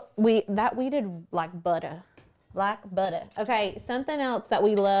 so we did like butter. Like butter. Okay, something else that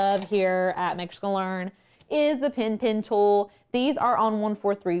we love here at Maker's Gonna Learn is the pin tool. These are on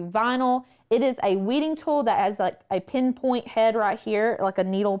 143 vinyl. It is a weeding tool that has like a pinpoint head right here, like a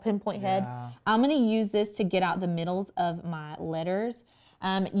needle pinpoint head. I'm gonna use this to get out the middles of my letters.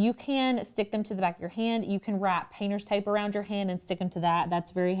 You can stick them to the back of your hand. You can wrap painter's tape around your hand and stick them to that.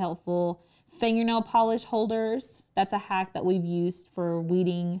 That's very helpful. Fingernail polish holders. That's a hack that we've used for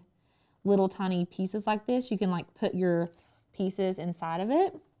weeding little tiny pieces like this. You can like put your pieces inside of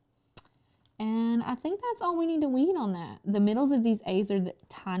it. And I think that's all we need to weed on that. The middles of these A's are the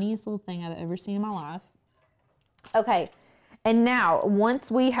tiniest little thing I've ever seen in my life. Okay, and now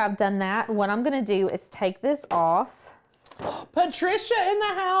once we have done that, what I'm gonna do is take this off. Patricia in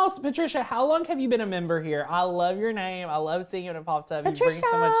the house. Patricia, how long have you been a member here? I love your name. I love seeing it when it pops up. Patricia. You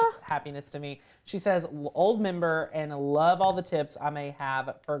bring so much happiness to me. She says, old member and love all the tips I may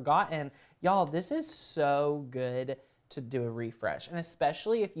have forgotten. Y'all, this is so good to do a refresh. And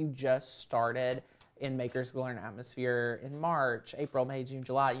especially if you just started in Maker School and Atmosphere in March, April, May, June,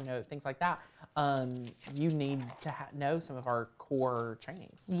 July, you know, things like that. You need to know some of our core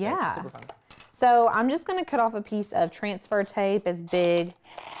trainings. Yeah. So, super fun. So I'm just going to cut off a piece of transfer tape as big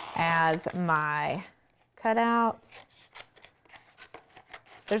as my cutouts.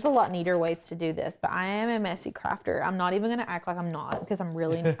 There's a lot neater ways to do this, but I am a messy crafter. I'm not even going to act like I'm not, because I'm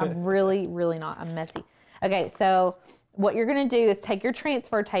really not. I'm messy. Okay, so what you're going to do is take your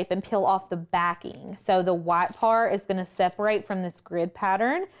transfer tape and peel off the backing. So the white part is going to separate from this grid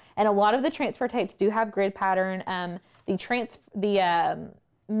pattern, and a lot of the transfer tapes do have grid pattern. The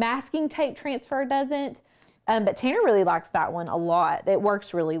masking tape transfer doesn't, but Tanner really likes that one a lot. It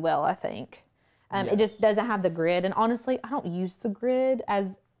works really well, I think. Yes. It just doesn't have the grid, and honestly, I don't use the grid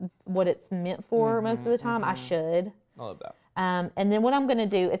as what it's meant for most of the time. I should. I love that. And then what I'm going to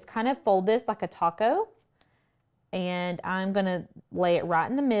do is kind of fold this like a taco, and I'm going to lay it right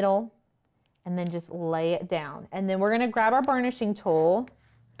in the middle, and then just lay it down. And then we're going to grab our burnishing tool,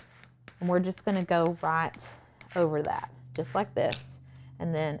 and we're just going to go right over that, just like this.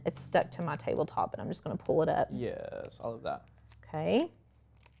 And then it's stuck to my tabletop, and I'm just going to pull it up. Yes, I love that. Okay.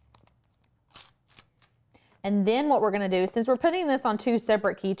 And then what we're going to do, since we're putting this on 2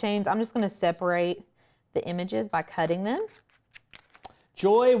 separate keychains, I'm just going to separate the images by cutting them.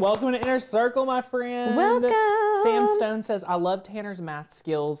 Joy, welcome to Inner Circle, my friend. Welcome. Sam Stone says, I love Tanner's math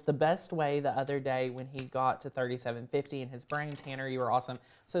skills the best way the other day when he got to 3750 in his brain. Tanner, you were awesome.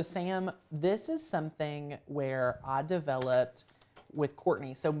 So Sam, this is something where I developed with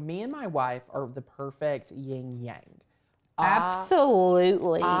Courtney. So me and my wife are the perfect yin yang.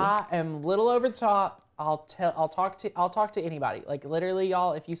 Absolutely. I am a little over the top. I'll talk to anybody. Like literally,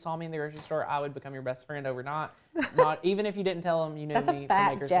 y'all, if you saw me in the grocery store, I would become your best friend overnight. Not even if you didn't tell them you knew That's a me from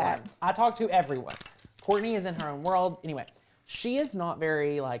fact, Maker's Jack. Mark. I talk to everyone. Courtney is in her own world. Anyway, she is not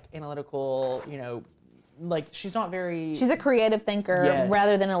very like analytical, you know, like she's not very. She's a creative thinker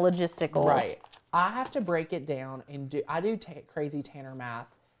rather than a logistical. Right. I have to break it down and I do crazy Tanner math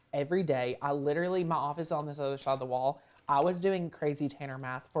every day. I literally, my office is on this other side of the wall. I was doing crazy Tanner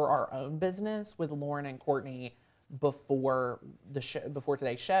math for our own business with Lauren and Courtney before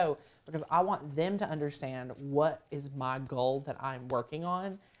today's show, because I want them to understand what is my goal that I'm working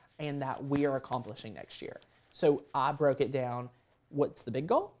on and that we are accomplishing next year. So I broke it down. What's the big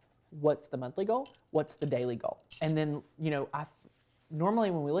goal? What's the monthly goal? What's the daily goal? And then, you know,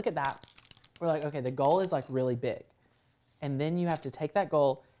 normally when we look at that, we're like, okay, the goal is like really big. And then you have to take that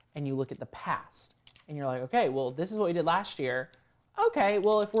goal and you look at the past. And you're like, okay, well, this is what we did last year. Okay,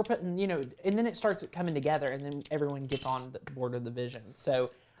 well, if we're putting, you know, and then it starts coming together and then everyone gets on the board of the vision. So,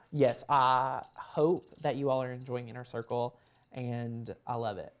 yes, I hope that you all are enjoying Inner Circle, and I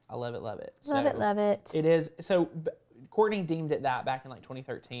love it. I love it, love it. Love it. It is. So, Courtney deemed it that back in like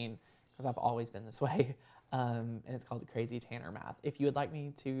 2013, because I've always been this way. And it's called Crazy Tanner Math. If you would like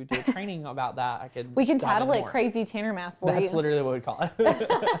me to do a training about that, I could. We can dive title in it more. Crazy Tanner Math for you. That's literally what we call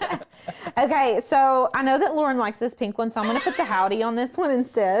it. Okay, so I know that Lauren likes this pink one, so I'm going to put the howdy on this one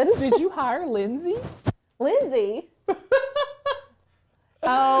instead. Did you hire Lindsay? Lindsay?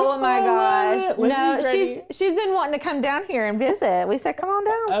 Oh my gosh. No, she's been wanting to come down here and visit. We said, come on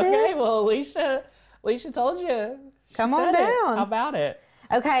down, Okay, sis. well, Alicia told you. Come on down. How about it?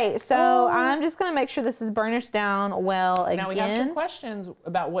 Okay, so I'm just going to make sure this is burnished down well again. Now we have some questions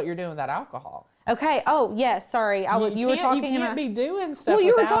about what you're doing with that alcohol. Okay. Oh, yes. Sorry. You were talking. You can't be doing stuff. Well,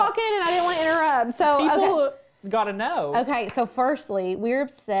 you were talking, and I didn't want to interrupt. So people got to know. Okay. So firstly, we're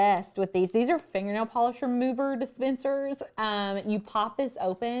obsessed with these. These are fingernail polish remover dispensers. You pop this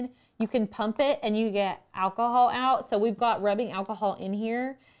open, you can pump it, and you get alcohol out. So we've got rubbing alcohol in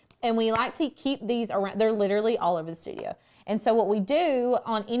here, and we like to keep these around. They're literally all over the studio. And so what we do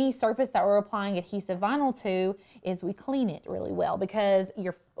on any surface that we're applying adhesive vinyl to is we clean it really well, because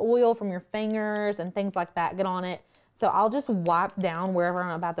your oil from your fingers and things like that get on it. So I'll just wipe down wherever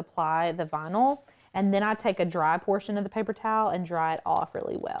I'm about to apply the vinyl, and then I take a dry portion of the paper towel and dry it off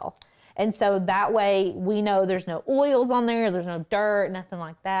really well. And so that way we know there's no oils on there, there's no dirt, nothing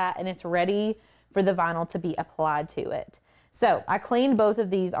like that, and it's ready for the vinyl to be applied to it. So I cleaned both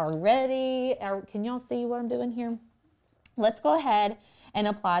of these already. Can y'all see what I'm doing here? Let's go ahead and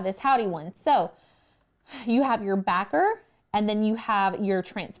apply this howdy one. So you have your backer, and then you have your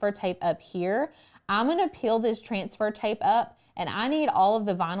transfer tape up here. I'm going to peel this transfer tape up, and I need all of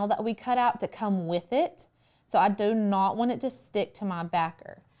the vinyl that we cut out to come with it. So I do not want it to stick to my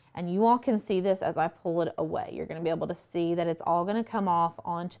backer. And you all can see this as I pull it away. You're gonna be able to see that it's all gonna come off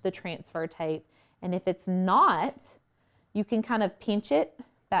onto the transfer tape. And if it's not, you can kind of pinch it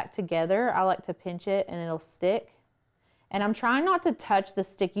back together. I like to pinch it and it'll stick. And I'm trying not to touch the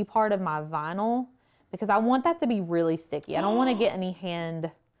sticky part of my vinyl because I want that to be really sticky. I don't want to get any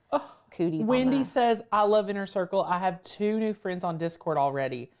hand cooties Wendy on that. says, I love Inner Circle. I have 2 new friends on Discord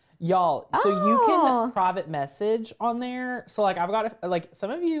already. Y'all, so you can private message on there. So like I've got, some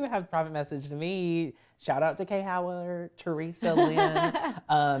of you have private messaged me. Shout out to Kay Howard, Teresa Lynn.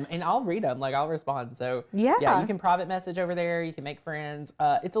 And I'll read them, I'll respond. So yeah, you can private message over there. You can make friends.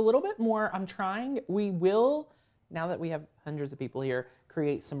 It's a little bit more, we will, now that we have hundreds of people here,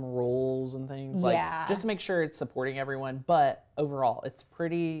 create some rules and things just to make sure it's supporting everyone. But overall, it's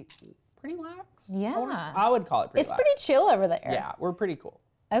pretty lax. Yeah. I would call it pretty lax. It's pretty chill over there. Yeah, we're pretty cool.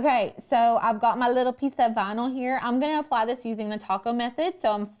 Okay, so I've got my little piece of vinyl here. I'm gonna apply this using the taco method.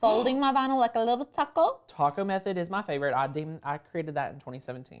 So I'm folding my vinyl like a little taco. Taco method is my favorite. I created that in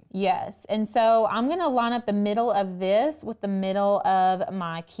 2017. Yes, and so I'm gonna line up the middle of this with the middle of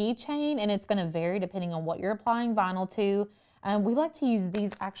my keychain, and it's gonna vary depending on what you're applying vinyl to. We like to use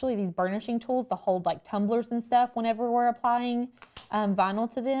these burnishing tools to hold like tumblers and stuff whenever we're applying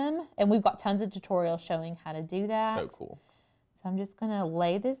vinyl to them. And we've got tons of tutorials showing how to do that. So cool. So I'm just gonna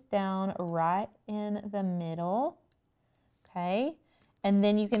lay this down right in the middle, okay? And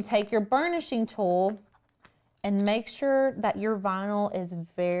then you can take your burnishing tool and make sure that your vinyl is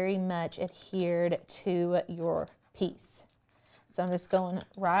very much adhered to your piece. So I'm just going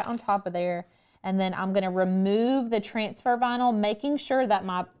right on top of there, and then I'm gonna remove the transfer vinyl, making sure that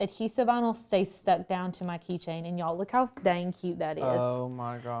my adhesive vinyl stays stuck down to my keychain. And y'all, look how dang cute that is. Oh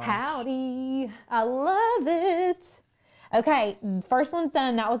my gosh. Howdy, I love it. Okay, first one's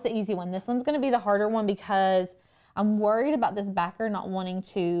done. That was the easy one. This one's gonna be the harder one because I'm worried about this backer not wanting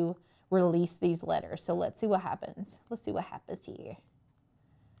to release these letters. So let's see what happens. Let's see what happens here.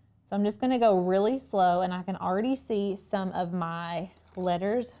 So I'm just gonna go really slow, and I can already see some of my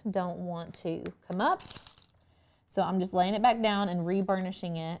letters don't want to come up. So I'm just laying it back down and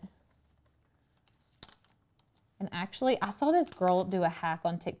re-burnishing it. And actually, I saw this girl do a hack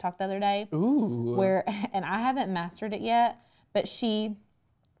on TikTok the other day. Ooh. And I haven't mastered it yet, but she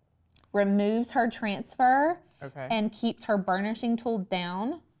removes her transfer and keeps her burnishing tool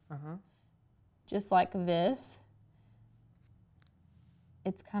down, just like this.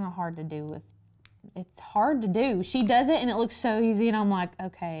 It's kind of hard to do it's hard to do. She does it and it looks so easy, and I'm like,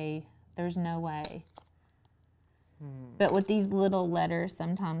 okay, there's no way. But with these little letters,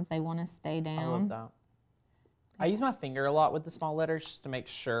 sometimes they want to stay down. I love that. I use my finger a lot with the small letters just to make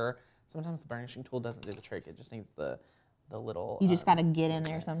sure. Sometimes the burnishing tool doesn't do the trick. It just needs the little... You just got to get in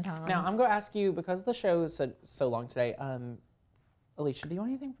there sometimes. Now, I'm going to ask you, because the show is so long today, Alicia, do you want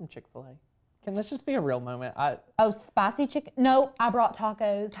anything from Chick-fil-A? Can this just be a real moment? Oh, spicy chicken? No, I brought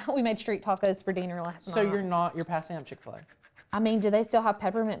tacos. We made street tacos for dinner last night. So you're passing up Chick-fil-A? I mean, do they still have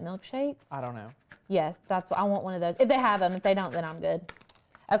peppermint milkshakes? I don't know. Yes, that's what I want, one of those. If they have them. If they don't, then I'm good.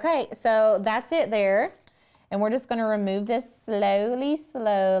 Okay, so that's it there. And we're just gonna remove this slowly,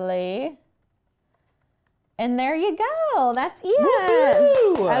 slowly. And there you go, that's it.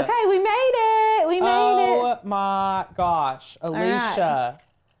 Woo-hoo! Okay, we made it, we made it. Oh my gosh, Alicia.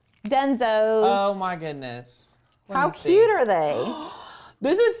 Right. Denzos. Oh my goodness. How cute are they?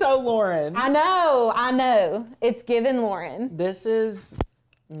 This is so Lauren. I know. It's given Lauren. This is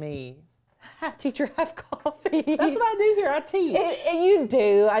me. Have teacher, have coffee. That's what I do here, I teach. You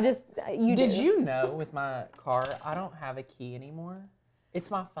do, Did you know with my car, I don't have a key anymore?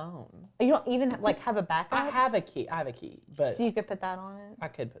 It's my phone. You don't even have a backup? I have a key, but. So you could put that on it? I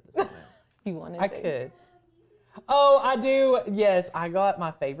could put this on it. If you wanted to. I could. Oh, I do. Yes, I got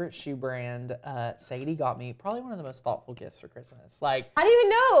my favorite shoe brand. Sadie got me probably one of the most thoughtful gifts for Christmas. I didn't even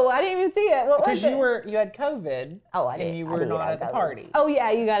know. I didn't even see it. What was it? Because you had COVID. Oh, I did. And you were not at the party. Oh yeah,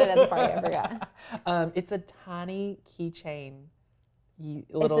 you got it at the party. I forgot. It's a tiny keychain,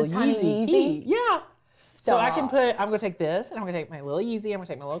 little Yeezy key. Yeah. Stop. So I can I'm gonna take this, and I'm gonna take my little Yeezy, I'm gonna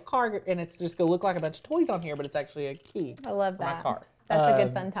take my little car, and it's just gonna look like a bunch of toys on here, but it's actually a key. I love for that. my car. That's a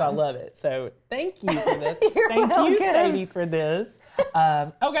good fun time. So I love it. So thank you for this. You're welcome. You, Sadie, for this.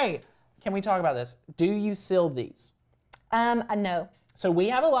 Okay, can we talk about this? Do you seal these? No. So we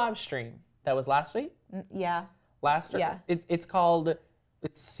have a live stream that was last week. Yeah. It's called,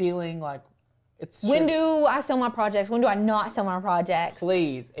 it's sealing When do I sell my projects? When do I not sell my projects?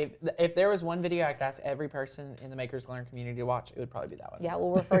 Please, if there was one video I could ask every person in the Makers Learn community to watch, it would probably be that one. Yeah,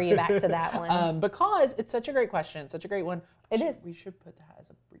 we'll refer you back to that one. Because it's such a great question, such a great one. It is. We should put that as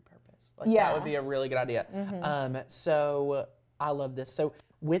a repurpose. Like, that would be a really good idea. So I love this. So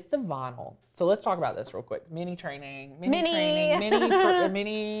with the vinyl, so let's talk about this real quick. Mini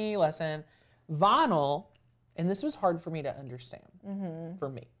lesson. Vinyl, and this was hard for me to understand, for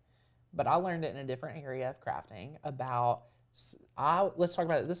me. But I learned it in a different area of crafting about, let's talk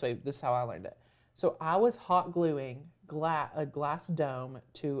about it this way. This is how I learned it. So I was hot gluing a glass dome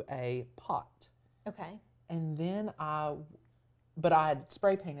to a pot. Okay. And then but I had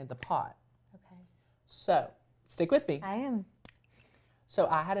spray painted the pot. Okay. So stick with me. I am. So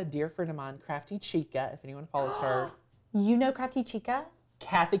I had a dear friend of mine, Crafty Chica, if anyone follows her. You know Crafty Chica?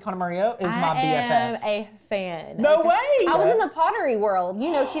 Kathy Conamario is my BFF. I am a fan. No way! I was in the pottery world.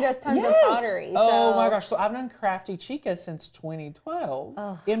 You know, she does tons of pottery. So. Oh my gosh! So I've known Crafty Chica since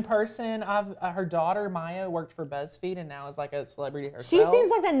 2012. In person, her daughter Maya worked for BuzzFeed and now is like a celebrity herself. She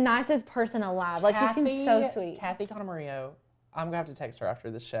seems like the nicest person alive. Like, she seems so sweet. Kathy Conamario. I'm gonna have to text her after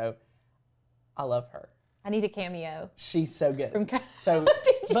this show. I love her. I need a cameo. She's so good. From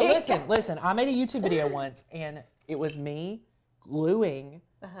but listen. I made a YouTube video once, and it was me gluing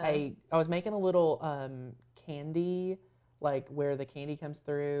I was making a little candy, like where the candy comes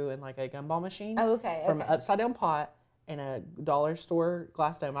through, and like a gumball machine. Oh, okay. From an upside down pot and a dollar store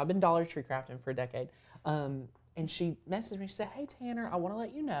glass dome. I've been Dollar Tree crafting for a decade. And she messaged me. She said, "Hey Tanner, I want to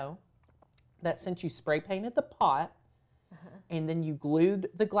let you know that since you spray painted the pot and then you glued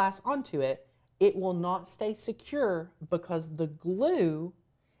the glass onto it, it will not stay secure because the glue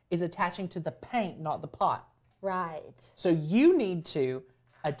is attaching to the paint, not the pot. Right. So you need to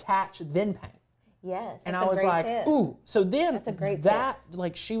attach, then paint." Yes. And I was like, tip. Ooh. So then that's a great tip.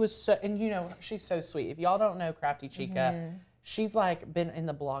 Like she was so, and you know, she's so sweet. If y'all don't know Crafty Chica, she's like been in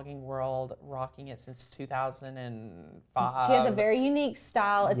the blogging world, rocking it since 2005. She has a very unique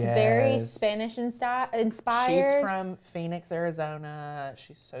style. It's very Spanish inspired. She's from Phoenix, Arizona.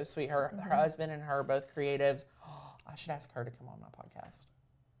 She's so sweet. Her husband and her are both creatives. Oh, I should ask her to come on my podcast.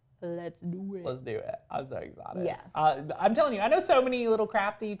 Let's do it. Let's do it. I'm so excited. Yeah. I'm telling you, I know so many little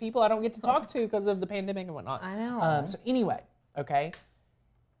crafty people I don't get to talk to because of the pandemic and whatnot. I know. So anyway, okay,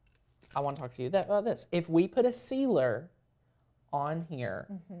 I want to talk to you about this. If we put a sealer on here,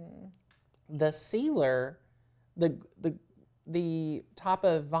 the sealer, the top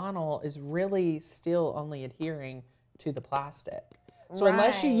of vinyl is really still only adhering to the plastic. So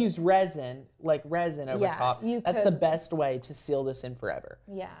unless you use resin, like resin over top, that's the best way to seal this in forever.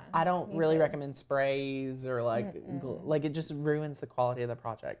 Yeah. I don't really recommend sprays or like it just ruins the quality of the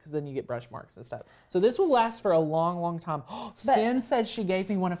project because then you get brush marks and stuff. So this will last for a long, long time. Sin said she gave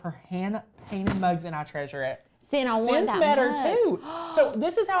me one of her hand-painted mugs and I treasure it. Sin, I want Sin's that met mug. her too. So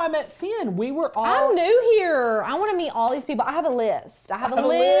this is how I met Sin. We were all. I'm new here. I want to meet all these people. I have a list. I have a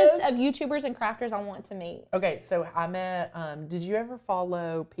list of YouTubers and crafters I want to meet. Okay, so I met. Did you ever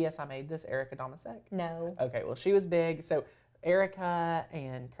follow P.S. I Made This, Erica Domasek? No. Okay, well she was big. So Erica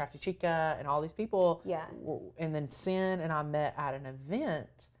and Crafty Chica and all these people. Yeah. And then Sin and I met at an event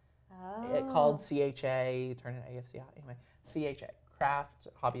called CHA, turn it AFCI. Anyway, CHA. Craft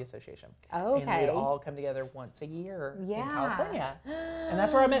Hobby Association. Oh, okay. And we'd all come together once a year in California. And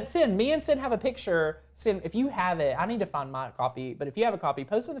that's where I met Sin. Me and Sin have a picture. Sin, if you have it, I need to find my copy, but if you have a copy,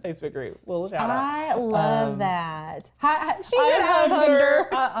 post it in the Facebook group. Little shout out. I love that. She said I hugged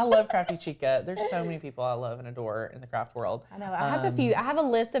her. I love Crafty Chica. There's so many people I love and adore in the craft world. I know. I have a few. I have a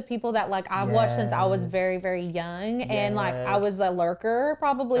list of people that like I've watched since I was very, very young. And like I was a lurker,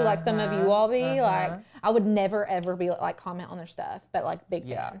 probably like some of you all be. Like I would never ever be like comment on their stuff, but like big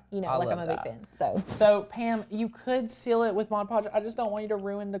fan. You know, like I'm a big fan. So Pam, you could seal it with Mod Podge. I just don't want you to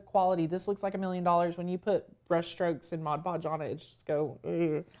ruin the quality. This looks like $1 million. When you put brush strokes and Mod Podge on it, it's just go.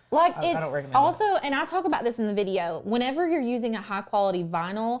 Like I don't recommend also, and I talk about this in the video. Whenever you're using a high quality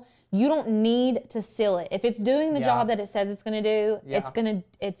vinyl, you don't need to seal it. If it's doing the job that it says it's gonna do,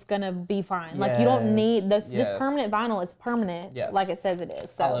 it's gonna be fine. Like you don't need this. This permanent vinyl is permanent, like it says it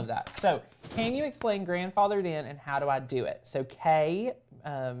is. So I love that. So can you explain grandfathered in and how do I do it? So Kay,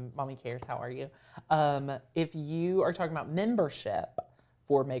 Mommy Cares, how are you? If you are talking about membership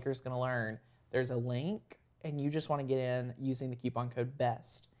for Makers Gonna Learn, there's a link and you just want to get in using the coupon code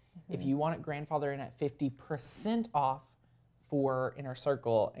BEST. If you want it grandfather in at 50% off for Inner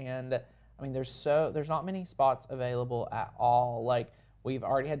Circle, and I mean there's not many spots available at all. Like we've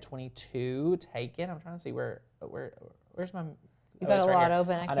already had 22 taken. I'm trying to see where's my. You got a lot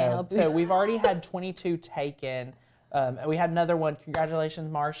open. I can't help you. So we've already had 22 taken. We had another one.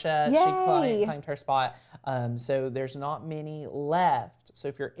 Congratulations, Marcia. Yay. She claimed her spot. So there's not many left. So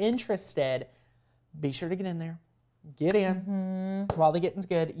if you're interested, be sure to get in there. Get in while the getting's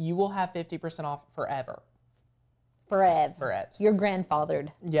good. You will have 50% off forever. Forever. You're grandfathered.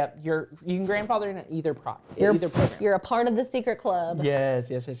 Yep. You can grandfather in either program. You're a part of the secret club. Yes.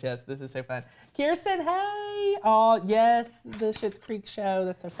 This is so fun. Kirsten, hey. Oh, yes. The Schitt's Creek show.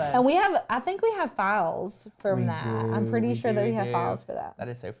 That's so fun. And I think we have files from that. I'm pretty sure that we have files for that. That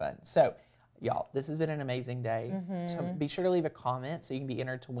is so fun. So, y'all, this has been an amazing day. So be sure to leave a comment so you can be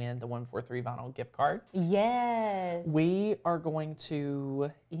entered to win the 143 vinyl gift card. Yes. We are going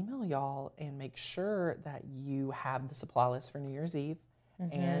to email y'all and make sure that you have the supply list for New Year's Eve.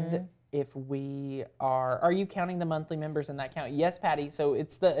 And if we are you counting the monthly members in that count? Yes, Patty. So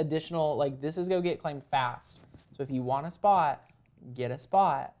it's the additional, like, this is go get claimed fast. So if you want a spot, get a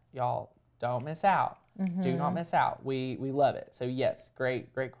spot. Y'all, don't miss out. Do not miss out. We love it. So yes,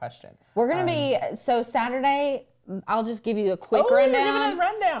 great question. We're gonna be so Saturday. I'll just give you a quick rundown. You're giving a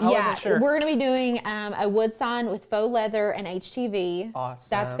rundown. I wasn't sure. We're gonna be doing a wood sign with faux leather and HTV.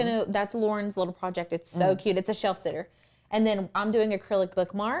 Awesome. That's Lauren's little project. It's so cute. It's a shelf sitter, and then I'm doing acrylic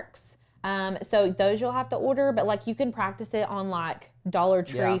bookmarks. So those you'll have to order, but like you can practice it on like Dollar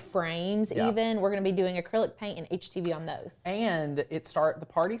Tree frames even. We're going to be doing acrylic paint and HTV on those. And the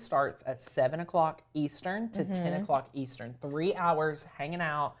party starts at 7 o'clock Eastern to 10 o'clock Eastern. 3 hours hanging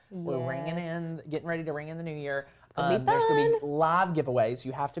out. We're ringing in, getting ready to ring in the new year. There's going to be live giveaways.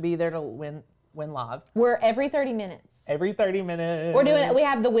 You have to be there to win live. We're every 30 minutes. Every 30 minutes. We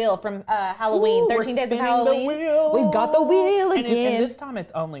have the wheel from Halloween, 13 Days of Halloween. The wheel. We've got the wheel again. And this time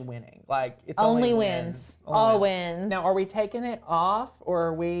it's only winning. Like, it's only wins. All wins. Now, are we taking it off or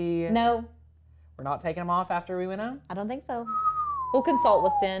are we? No. We're not taking them off after we win them? I don't think so. We'll consult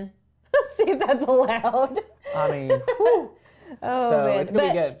with Sin. See if that's allowed. I mean, whew. So man. it's gonna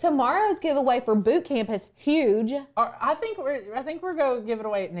be good. Tomorrow's giveaway for boot camp is huge. I think we're gonna give it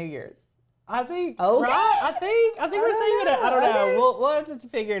away at New Year's. I think. Okay. Right? I think we're saving it. I don't know. We'll have to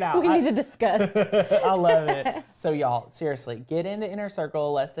figure it out. We need to discuss. I love it. So y'all, seriously, get into Inner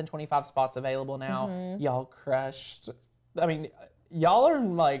Circle. Less than 25 spots available now. Y'all crushed. I mean, y'all are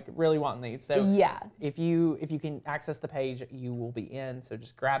like really wanting these. So yeah. If you can access the page, you will be in. So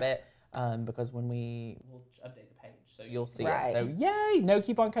just grab it because we'll update the page, so you'll see it. So yay! No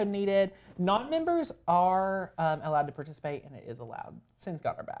coupon code needed. Non-members are allowed to participate, and it is allowed. Sin's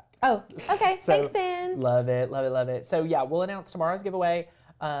got our back. Oh, okay. So, thanks, Sin. Love it, love it, love it. So yeah, we'll announce tomorrow's giveaway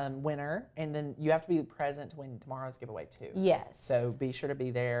winner, and then you have to be present to win tomorrow's giveaway too. Yes. So be sure to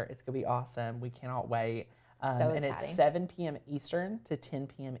be there. It's gonna be awesome. We cannot wait. And it's 7 p.m. Eastern to 10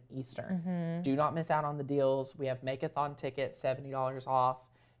 p.m. Eastern. Do not miss out on the deals. We have Make-a-thon tickets, $70 off.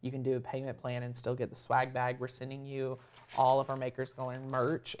 You can do a payment plan and still get the swag bag. We're sending you all of our Makers Going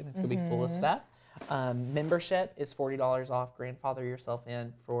merch, and it's going to be full of stuff. Membership is $40 off. Grandfather yourself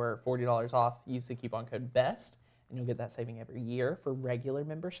in for $40 off. Use the coupon code BEST, and you'll get that saving every year for regular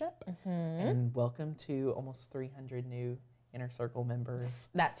membership. And welcome to almost 300 new Inner Circle members.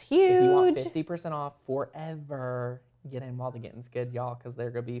 That's huge. If you want 50% off forever, get in while the getting's good, y'all, because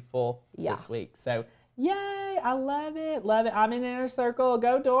they're going to be full this week. So, yay, I love it, love it. I'm in Inner Circle.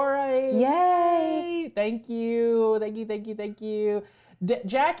 Go, Dory. Yay. Thank you.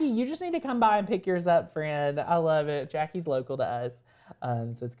 Jackie, you just need to come by and pick yours up, friend. I love it. Jackie's local to us, so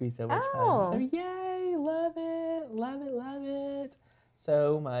it's going to be so much fun. So, yay, love it.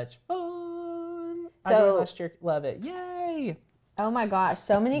 So much fun. I did it last year. Love it. Yay. Oh my gosh,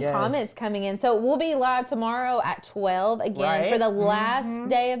 so many comments coming in. So we'll be live tomorrow at 12 again for the last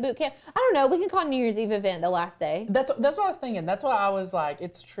day of boot camp. I don't know, we can call New Year's Eve event the last day. That's what I was thinking. That's why I was like,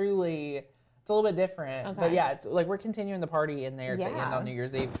 it's a little bit different. Okay. But yeah, it's like we're continuing the party in there to end on New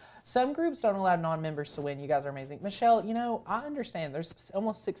Year's Eve. Some groups don't allow non-members to win. You guys are amazing. Michelle, I understand there's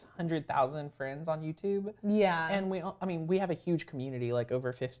almost 600,000 friends on YouTube. Yeah. And we have a huge community, like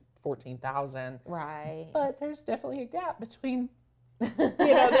over 14,000. Right. But there's definitely a gap between there's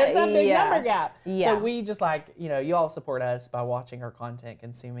that big number gap. Yeah. So we just you all support us by watching our content,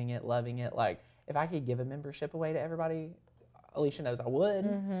 consuming it, loving it. Like, if I could give a membership away to everybody, Alicia knows I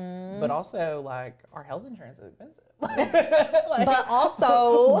would. But also, like, our health insurance is expensive. But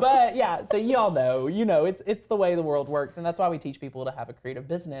yeah, so you all know, it's the way the world works. And that's why we teach people to have a creative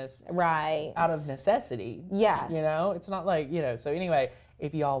business. Right. Out of necessity. Yeah. It's not like, so anyway,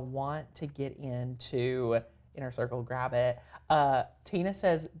 if y'all want to get into Inner Circle, grab it. Tina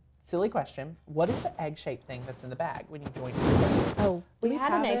says, silly question, what is the egg-shaped thing that's in the bag when you join Inner Circle? Oh, we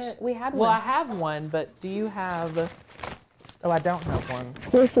had one. Well, I have one, but do you have... Oh, I don't have one.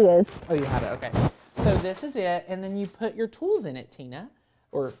 Here she is. Oh, you have it, okay. So this is it, and then you put your tools in it, Tina,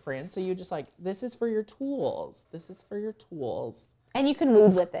 or friend. So you just like, this is for your tools. This is for your tools. And you can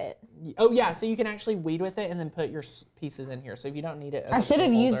weed with it. Oh yeah, so you can actually weed with it and then put your pieces in here. So if you don't need it, I should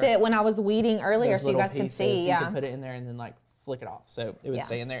have used it when I was weeding earlier, so you guys can see. You can put it in there and then like flick it off, so it would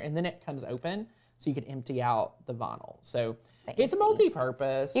stay in there. And then it comes open, so you can empty out the vinyl. So it's a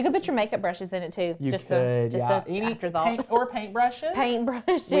multi-purpose. You could put your makeup brushes in it too. You could, yeah. Any afterthought. Or paint brushes. Paint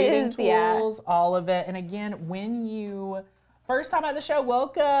brushes, weeding tools, all of it. And again, when you first time at the show,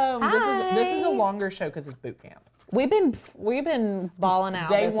 welcome. Hi. This is a longer show because it's boot camp. We've been balling out.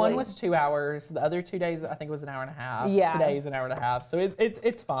 Day one was 2 hours. The other 2 days, I think it was an hour and a half. Yeah. Today is an hour and a half. So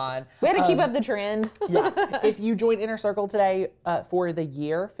it's fine. We had to keep up the trend. Yeah. If you join Inner Circle today for the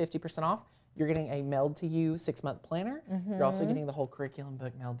year, 50% off, you're getting a mailed to you 6-month planner. You're also getting the whole curriculum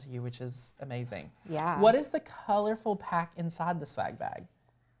book mailed to you, which is amazing. Yeah. What is the colorful pack inside the swag bag?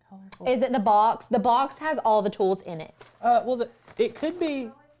 Colorful. Is it the box? The box has all the tools in it. Well, it could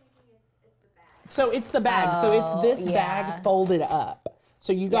be. So it's the bag. So it's this bag folded up.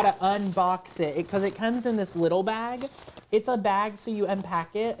 So you got to unbox it because it comes in this little bag. It's a bag, so you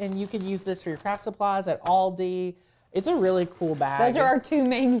unpack it, and you can use this for your craft supplies at Aldi. It's a really cool bag. Those are our two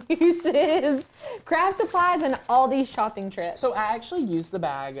main uses. Craft supplies and Aldi shopping trips. So I actually use the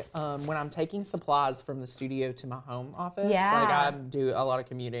bag when I'm taking supplies from the studio to my home office. Yeah. Like I do a lot of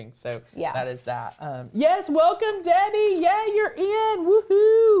commuting, so that is that. Yes, welcome, Debbie. Yeah, you're in.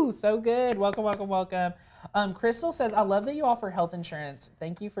 Woohoo! So good. Welcome, welcome, welcome. Crystal says, I love that you offer health insurance.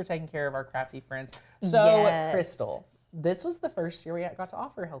 Thank you for taking care of our crafty friends. So, Crystal, this was the first year we got to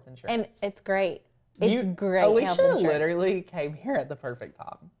offer health insurance. And it's great. It's great. Alicia literally came here at the perfect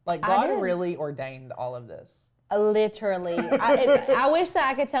time. Like God really ordained all of this. Literally. I wish that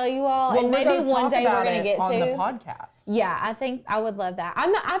I could tell you all, and maybe one day we're going to get on to. the podcast. Yeah, I think I would love that.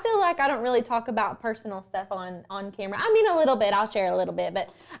 I feel like I don't really talk about personal stuff on camera. I mean, a little bit. I'll share a little bit, but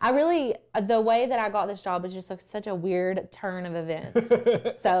I really, the way that I got this job is just such a weird turn of events.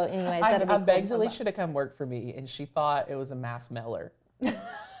 So anyways, that'll be I cool begged Alicia to come work for me, and she thought it was a mass mailer.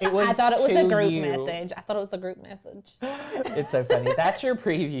 I thought it was a group message. I thought it was a group message. It's so funny. That's your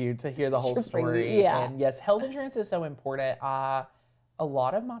preview to hear the whole story. Preview, yeah. And yes, health insurance is so important. A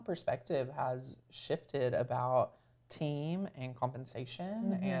lot of my perspective has shifted about team and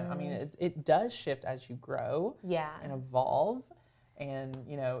compensation. And I mean, it does shift as you grow and evolve. And,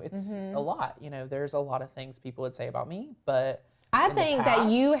 you know, it's a lot. You know, there's a lot of things people would say about me, but I think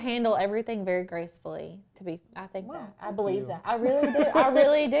that you handle everything very gracefully. I believe that. I really do. I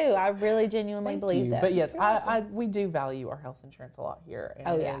really do. I really genuinely believe that. But yes, we do value our health insurance a lot here.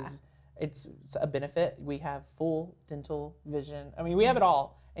 And it's a benefit. We have full dental, vision. I mean, we have it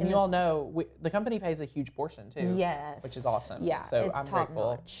all. And you all know the company pays a huge portion too. Yes. Which is awesome. Yeah. So I'm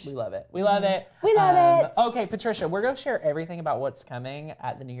grateful. Notch. We love it. We love it. We love it. Okay, Patricia, we're going to share everything about what's coming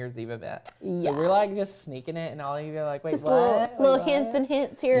at the New Year's Eve event. So we're like just sneaking it, and all of you are like, wait, just what? Little hints and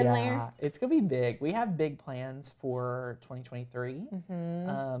hints here and there. Yeah, it's going to be big. We have big plans for 2023.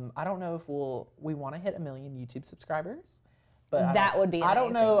 I don't know if we want to hit 1 million YouTube subscribers. But that would be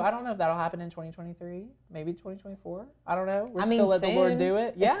amazing. I don't know if that'll happen in 2023. Maybe 2024. I don't know. We're still let the soon. Lord do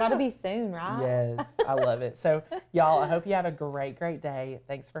it. Yeah. It's got to be soon, right? Yes. I love it. So, y'all, I hope you have a great, great day.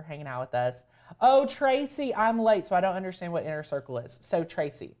 Thanks for hanging out with us. Oh, Tracy, I'm late, so I don't understand what Inner Circle is. So,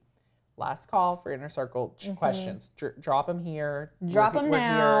 Tracy, last call for Inner Circle questions. Drop them here. Drop them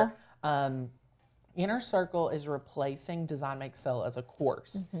now. Here. Inner Circle is replacing Design Make Sell as a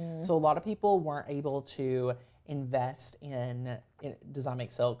course. So, a lot of people weren't able to invest in Design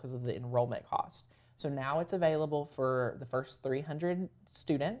Make Sell because of the enrollment cost. So now it's available for the first 300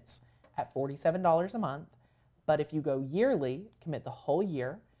 students at $47 a month. But if you go yearly, commit the whole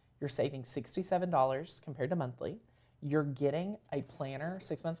year, you're saving $67 compared to monthly. You're getting a planner,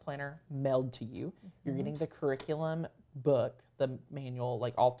 6-month planner mailed to you. You're getting the curriculum book, the manual,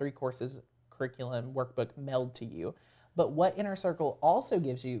 like all 3 courses, curriculum, workbook mailed to you. But what Inner Circle also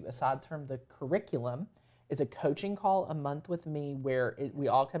gives you, aside from the curriculum, is a coaching call a month with me where we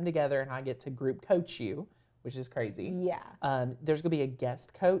all come together and I get to group coach you, which is crazy. Yeah. There's going to be a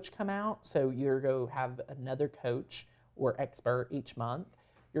guest coach come out. So you're going to have another coach or expert each month.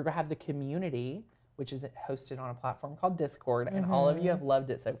 You're going to have the community, which is hosted on a platform called Discord. And all of you have loved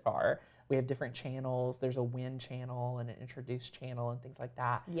it so far. We have different channels. There's a win channel and an introduce channel and things like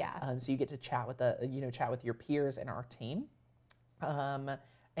that. Yeah. So you get to chat with chat with your peers and our team. And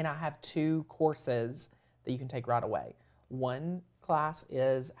I have 2 courses that you can take right away. One class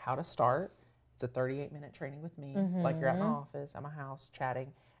is how to start. It's a 38-minute training with me, like you're at my office, at my house,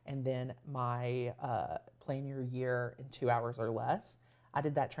 chatting. And then my plan your year in 2 hours or less. I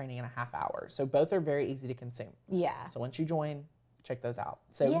did that training in a half hour. So both are very easy to consume. Yeah. So once you join, check those out.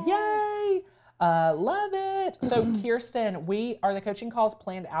 So Yay. yay! Love it. So Kirsten, are the coaching calls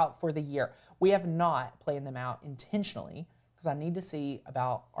planned out for the year? We have not planned them out intentionally because I need to see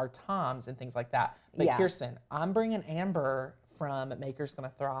about our times and things like that. But Kirsten, I'm bringing Amber from Makers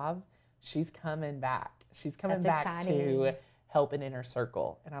Gonna Thrive. She's coming back. She's coming back to help an inner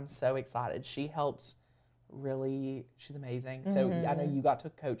circle. And I'm so excited. She helps she's amazing. So I know you got to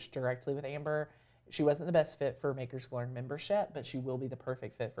coach directly with Amber. She wasn't the best fit for Makers Learn membership, but she will be the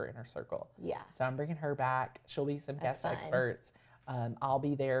perfect fit for Inner Circle. Yeah. So I'm bringing her back. She'll be some guest experts. I'll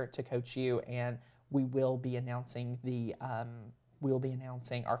be there to coach you, and we will be announcing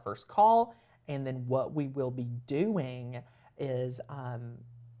our first call, and then what we will be doing is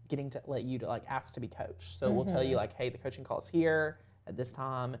getting to let you to ask to be coached. So we'll tell you hey, the coaching call is here at this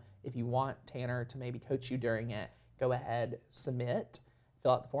time. If you want Tanner to maybe coach you during it, go ahead, submit,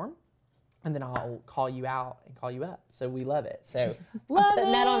 fill out the form. And then I'll call you out and call you up. So we love it. So love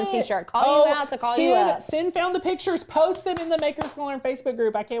putting that on a t-shirt. Call you out to call you up. Sin found the pictures. Post them in the Makers Gonna Learn Facebook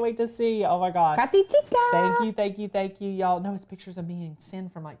group. I can't wait to see. Oh my gosh. Crafty chica. Thank you, y'all. No, it's pictures of me and Sin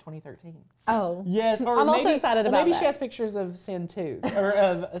from 2013. Oh. Yes. Or I'm also excited about maybe that. She has pictures of Sin too. Or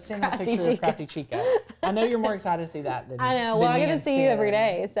of Sin has pictures of Crafty Chica. I know you're more excited to see that than I know. Well, I get to see you every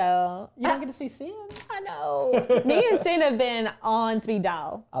day, so. You don't get to see Sin. I know. Me and Sin have been on speed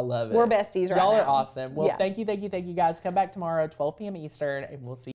dial. I love it. We're besties right now. Y'all are awesome. Well, Yeah. thank you guys. Come back tomorrow, 12 p.m. Eastern, and we'll see